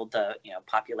audience and build the, you know,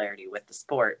 popularity with the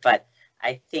sport. But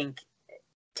I think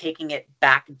taking it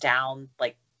back down,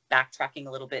 like backtracking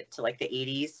a little bit to like the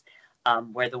 80s,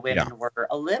 where the women were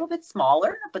a little bit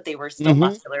smaller, but they were still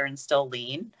muscular and still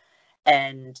lean.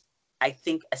 And I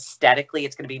think aesthetically,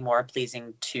 it's going to be more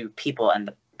pleasing to people and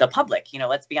the public. You know,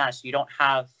 let's be honest, you don't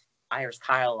have Iris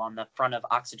Kyle on the front of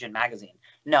Oxygen magazine.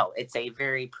 No, it's a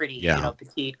very pretty, you know,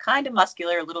 petite, kind of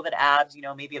muscular, a little bit abs, you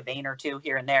know, maybe a vein or two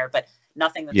here and there, but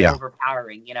nothing that's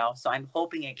overpowering, you know. So I'm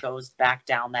hoping it goes back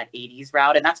down that 80s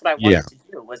route. And that's what I wanted to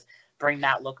do, was bring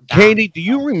that look back. Katie, do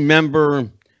you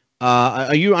remember,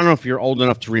 I don't know if you're old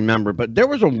enough to remember, but there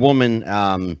was a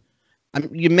woman,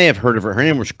 you may have heard of her. Her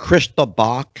name was Krista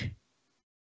Bach.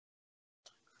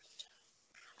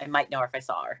 I might know her if I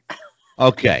saw her.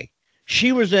 Okay.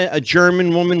 She was a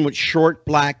German woman with short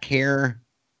black hair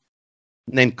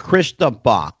named Krista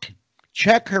Bach.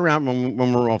 Check her out when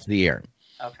we're off the air.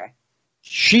 Okay.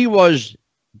 She was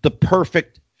the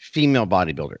perfect female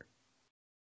bodybuilder.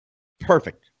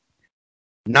 Perfect.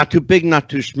 Not too big, not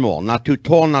too small, not too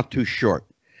tall, not too short,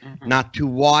 not too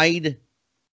wide,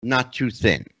 not too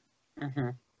thin.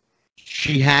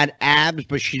 She had abs,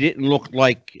 but she didn't look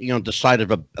like, you know, the side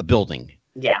of a building.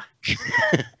 Yeah.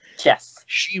 Yes.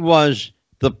 She was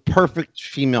the perfect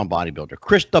female bodybuilder.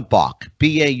 Krista Bach,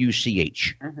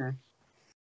 Bauch.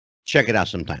 Check it out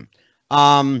sometime.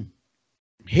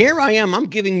 Here I am. I'm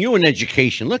giving you an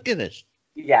education. Look at this.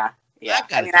 Yeah.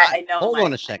 I know. Hold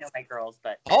on a second. I know my girls,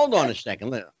 but hold on a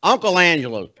second. Uncle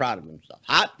Angelo's proud of himself.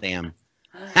 Hot damn.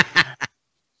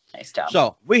 Nice job.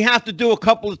 So we have to do a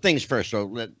couple of things first.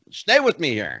 So stay with me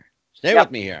here. Stay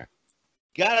with me here.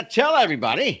 Gotta tell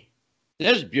everybody.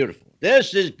 This is beautiful.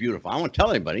 This is beautiful. I want to tell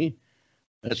everybody.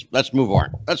 Let's move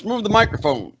on. Let's move the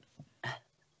microphone.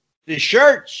 The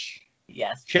shirts.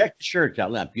 Yes. Check the shirts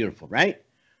out. That's beautiful, right?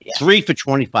 Yeah. 3 for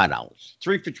 $25.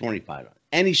 3 for $25.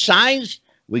 Any size,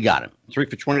 we got them. 3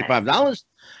 for $25.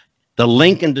 The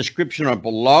link and description are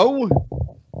below.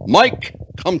 Mike,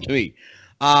 come to me.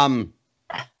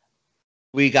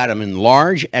 We got them in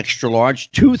large, extra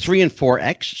large, 2, 3, and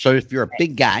 4X. So if you're a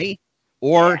big guy,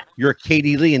 or you're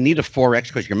Katie Lee and need a 4X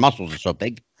because your muscles are so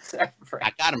big,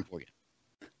 I got them for you.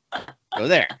 So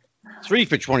there. 3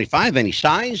 for $25, any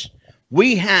size.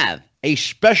 We have a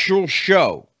special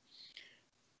show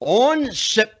on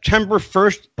September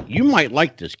 1st. You might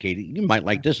like this, Katie. You might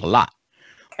like this a lot.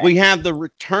 Okay. We have the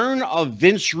return of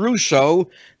Vince Russo,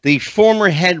 the former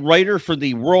head writer for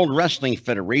the World Wrestling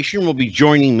Federation, will be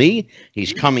joining me.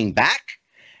 He's coming back,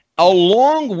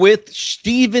 along with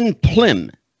Stephen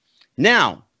Plim.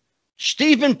 Now,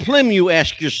 Stephen Plim, you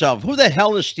ask yourself, who the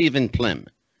hell is Stephen Plim?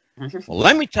 Well,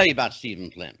 let me tell you about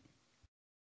Stephen Plim.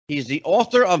 He's the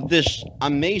author of this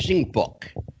amazing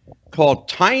book called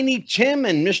Tiny Tim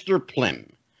and Mr. Plim.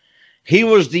 He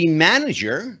was the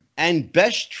manager and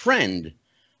best friend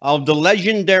of the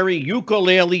legendary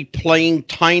ukulele-playing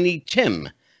Tiny Tim,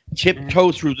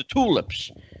 Tiptoe Through the Tulips.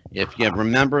 If you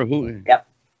remember who... Yep.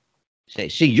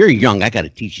 See, you're young. I got to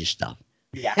teach you stuff.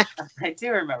 Yeah, I do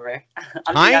remember.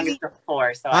 I'm the youngest of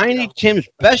 4, so Tiny Tim's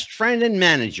best friend and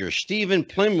manager, Stephen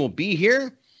Plim, will be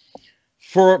here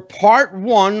for part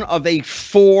 1 of a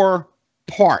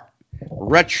 4-part.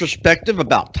 retrospective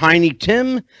about Tiny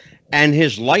Tim and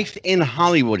his life in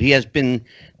Hollywood. He has been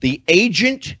the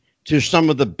agent to some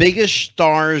of the biggest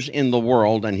stars in the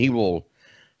world, and he will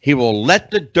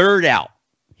let the dirt out.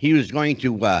 He was going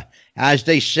to, as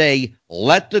they say,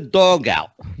 let the dog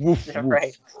out. Woof, woof.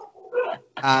 Right.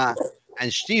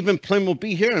 And Stephen Plym will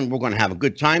be here, and we're going to have a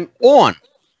good time. On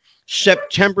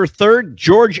September 3rd,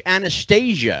 George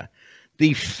Anastasia,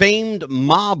 the famed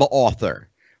mob author,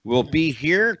 will be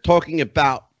here talking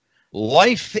about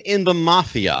life in the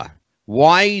mafia.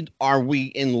 Why are we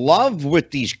in love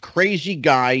with these crazy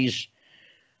guys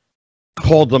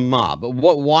called the mob?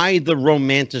 Why the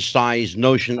romanticized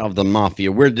notion of the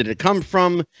mafia? Where did it come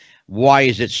from? Why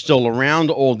is it still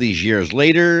around all these years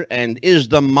later? And is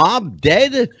the mob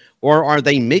dead, or are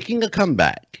they making a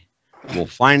comeback? We'll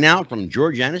find out from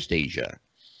George Anastasia.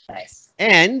 Nice.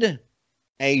 And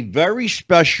a very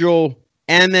special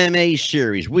MMA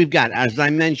series. We've got, as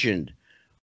I mentioned,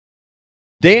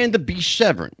 Dan the Beast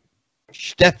Severn,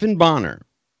 Stephan Bonner,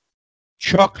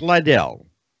 Chuck Liddell,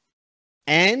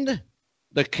 and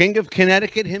the King of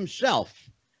Connecticut himself,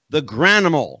 the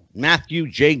Granimal, Matthew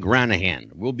J.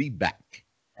 Granahan, will be back.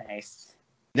 Nice.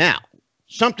 Now,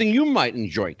 something you might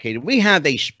enjoy, Katie. We have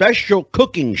a special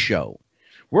cooking show.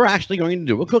 We're actually going to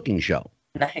do a cooking show.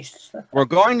 Nice. We're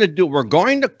going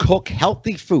to cook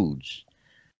healthy foods,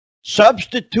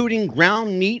 substituting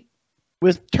ground meat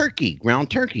with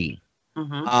ground turkey.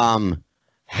 Mm-hmm.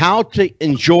 How to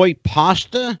enjoy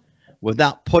pasta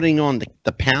without putting on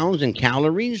the pounds and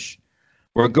calories.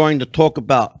 We're going to talk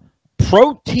about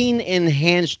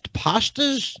protein-enhanced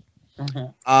pastas,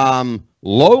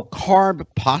 low-carb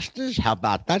pastas. How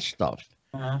about that stuff?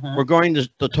 We're going to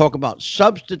talk about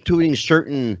substituting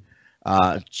certain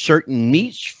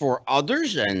meats for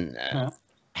others, and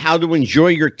how to enjoy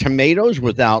your tomatoes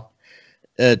without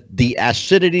the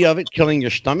acidity of it killing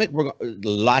your stomach.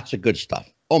 Lots of good stuff.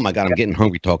 Oh my God, I'm getting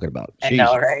hungry talking about it. I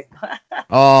know, right?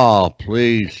 Oh,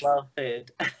 please. Love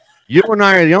food. You and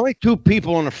I are the only two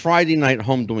people on a Friday night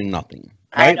home doing nothing.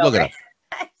 Right? I know, Look right?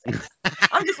 at us.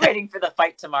 I'm just waiting for the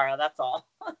fight tomorrow. That's all.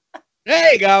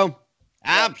 There you go.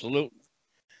 Absolutely.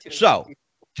 So,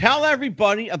 tell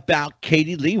everybody about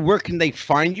Katie Lee. Where can they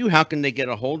find you? How can they get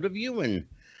a hold of you? And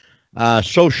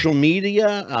social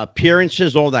media,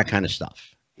 appearances, all that kind of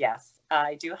stuff. Yes.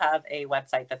 I do have a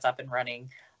website that's up and running,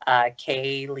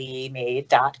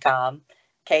 kaleemade.com,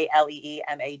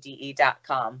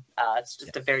 KLEEMADE.com. It's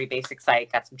just a very basic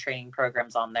site. Got some training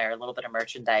programs on there, a little bit of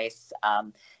merchandise.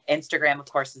 Instagram, of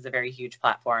course, is a very huge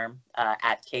platform,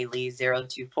 at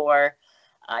Kaylee024.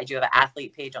 I do have an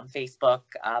athlete page on Facebook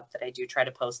that I do try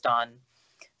to post on.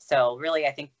 So really,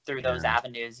 I think through those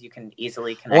avenues, you can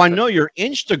easily connect. Well, I know your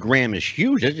Instagram is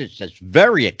huge. It's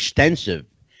very extensive.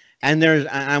 And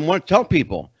I want to tell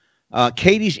people,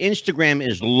 Katie's Instagram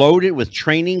is loaded with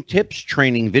training tips,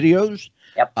 training videos,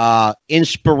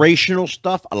 inspirational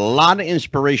stuff, a lot of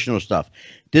inspirational stuff.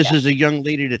 This is a young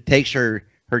lady that takes her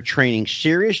training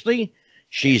seriously.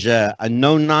 She's a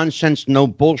no-nonsense, no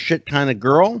bullshit kind of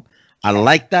girl. I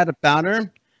like that about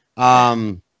her.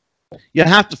 You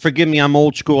have to forgive me. I'm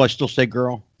old school. I still say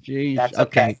girl. Jeez. That's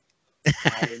okay.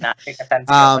 I did not take offense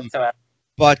to it whatsoever.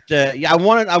 But I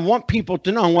want people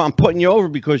to know I'm putting you over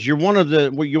because you're one of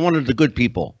the good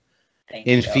people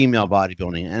in female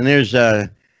bodybuilding, and there's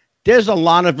a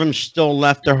lot of them still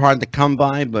left. They're hard to come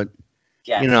by, but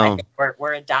you know,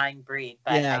 we're a dying breed.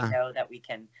 But I know that we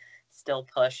can still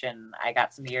push, and I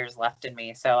got some years left in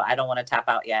me, so I don't want to tap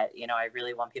out yet. You know, I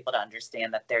really want people to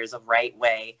understand that there's a right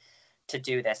way to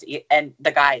do this, and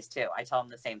the guys too. I tell them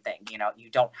the same thing. You know, you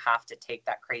don't have to take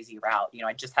that crazy route. You know,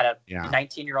 I just had a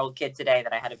 19-year-old kid today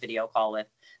that I had a video call with,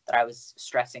 that I was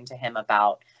stressing to him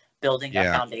about building a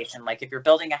foundation. Like, if you're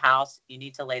building a house, you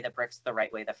need to lay the bricks the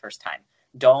right way the first time.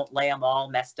 Don't lay them all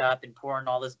messed up and pouring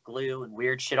all this glue and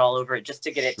weird shit all over it just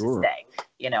to get it to stay.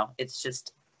 You know, it's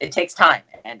just, it takes time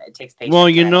and it takes patience. Well,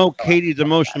 you know, Katie, the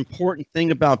most important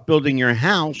thing about building your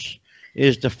house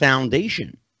is the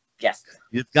foundation. Yes.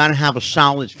 You've got to have a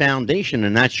solid foundation,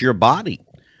 and that's your body.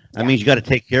 That means you got to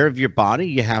take care of your body.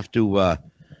 You have to,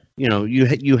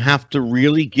 you have to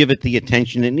really give it the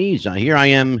attention it needs. Now, here I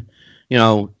am,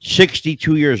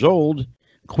 62 years old,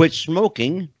 quit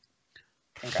smoking,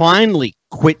 finally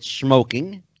quit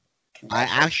smoking. I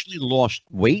actually lost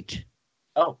weight.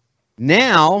 Oh.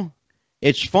 Now,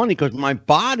 it's funny because my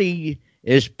body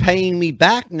is paying me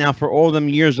back now for all them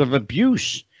years of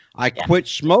abuse. I quit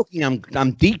smoking. I'm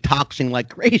detoxing like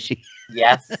crazy.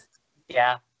 Yes.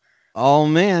 Yeah. Oh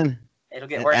man. It'll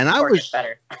get worse and before it gets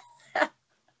better.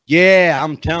 Yeah,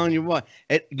 I'm telling you what.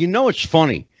 It's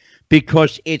funny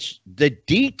because it's the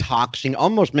detoxing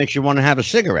almost makes you want to have a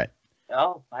cigarette.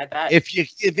 Oh, I bet. If you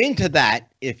give into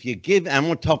that, I'm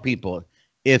going to tell people,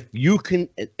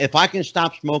 if I can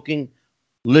stop smoking,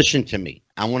 listen to me.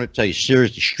 I want to tell you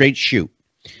seriously, straight shoot.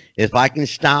 If I can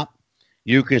stop,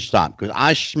 you can stop. Because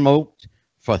I smoked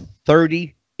for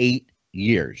 38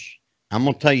 years. I'm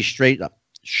going to tell you straight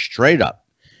up.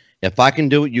 If I can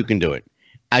do it, you can do it.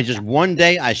 One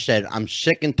day I said, I'm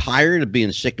sick and tired of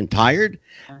being sick and tired.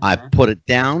 I put it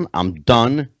down. I'm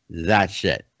done. That's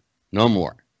it. No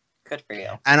more. Good for you.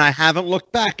 And I haven't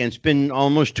looked back. And it's been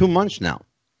almost 2 months now.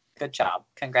 Good job.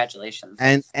 Congratulations.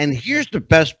 And here's the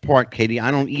best part, Katie.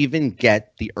 I don't even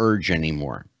get the urge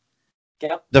anymore.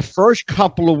 Yep. The first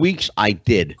couple of weeks I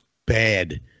did.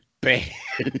 Bad. I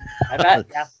bet,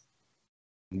 yeah.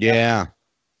 Yeah.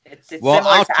 It's well,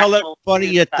 I'll tell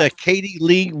everybody that the Katie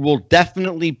Lee will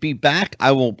definitely be back.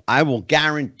 I will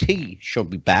guarantee she'll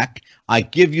be back. I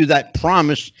give you that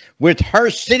promise with her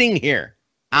sitting here.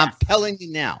 Yes. I'm telling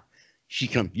you now.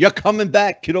 You're coming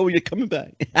back, kiddo. You're coming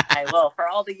back. I will. For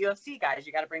all the UFC guys,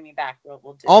 you got to bring me back. We'll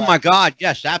do oh, my God.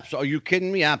 Yes, absolutely. Are you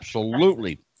kidding me?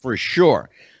 Absolutely. For sure.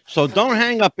 So don't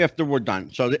hang up after we're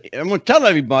done. So I'm going to tell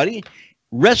everybody,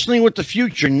 Wrestling with the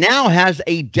Future now has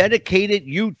a dedicated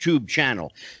YouTube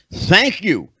channel. Thank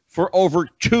you for over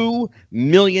 2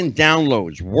 million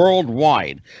downloads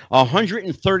worldwide,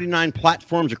 139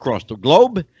 platforms across the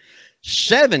globe,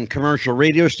 7 commercial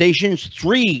radio stations,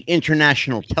 3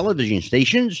 international television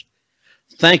stations.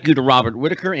 Thank you to Robert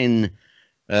Whitaker in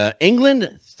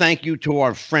England. Thank you to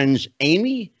our friends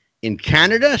Amy in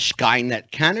Canada,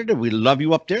 Skynet Canada. We love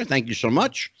you up there. Thank you so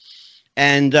much.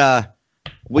 And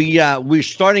we're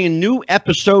starting a new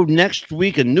episode next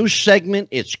week, a new segment.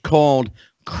 It's called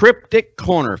Cryptic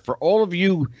Corner. For all of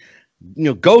you,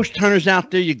 ghost hunters out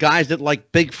there, you guys that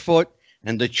like Bigfoot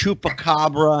and the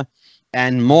Chupacabra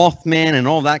and Mothman and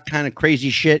all that kind of crazy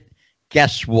shit,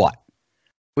 guess what?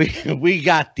 We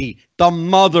got the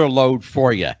mother load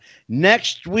for you.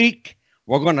 Next week,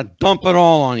 we're going to dump it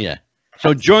all on you.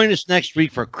 So join us next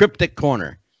week for Cryptic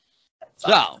Corner.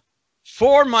 So,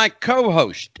 for my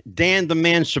co-host, Dan the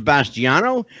Man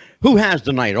Sebastiano, who has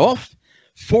the night off,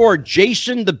 for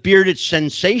Jason the Bearded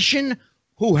Sensation,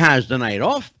 who has the night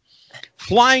off,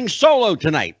 flying solo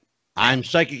tonight, I'm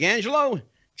Psychic Angelo.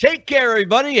 Take care,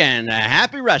 everybody, and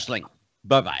happy wrestling.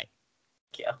 Bye-bye.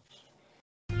 Thank you.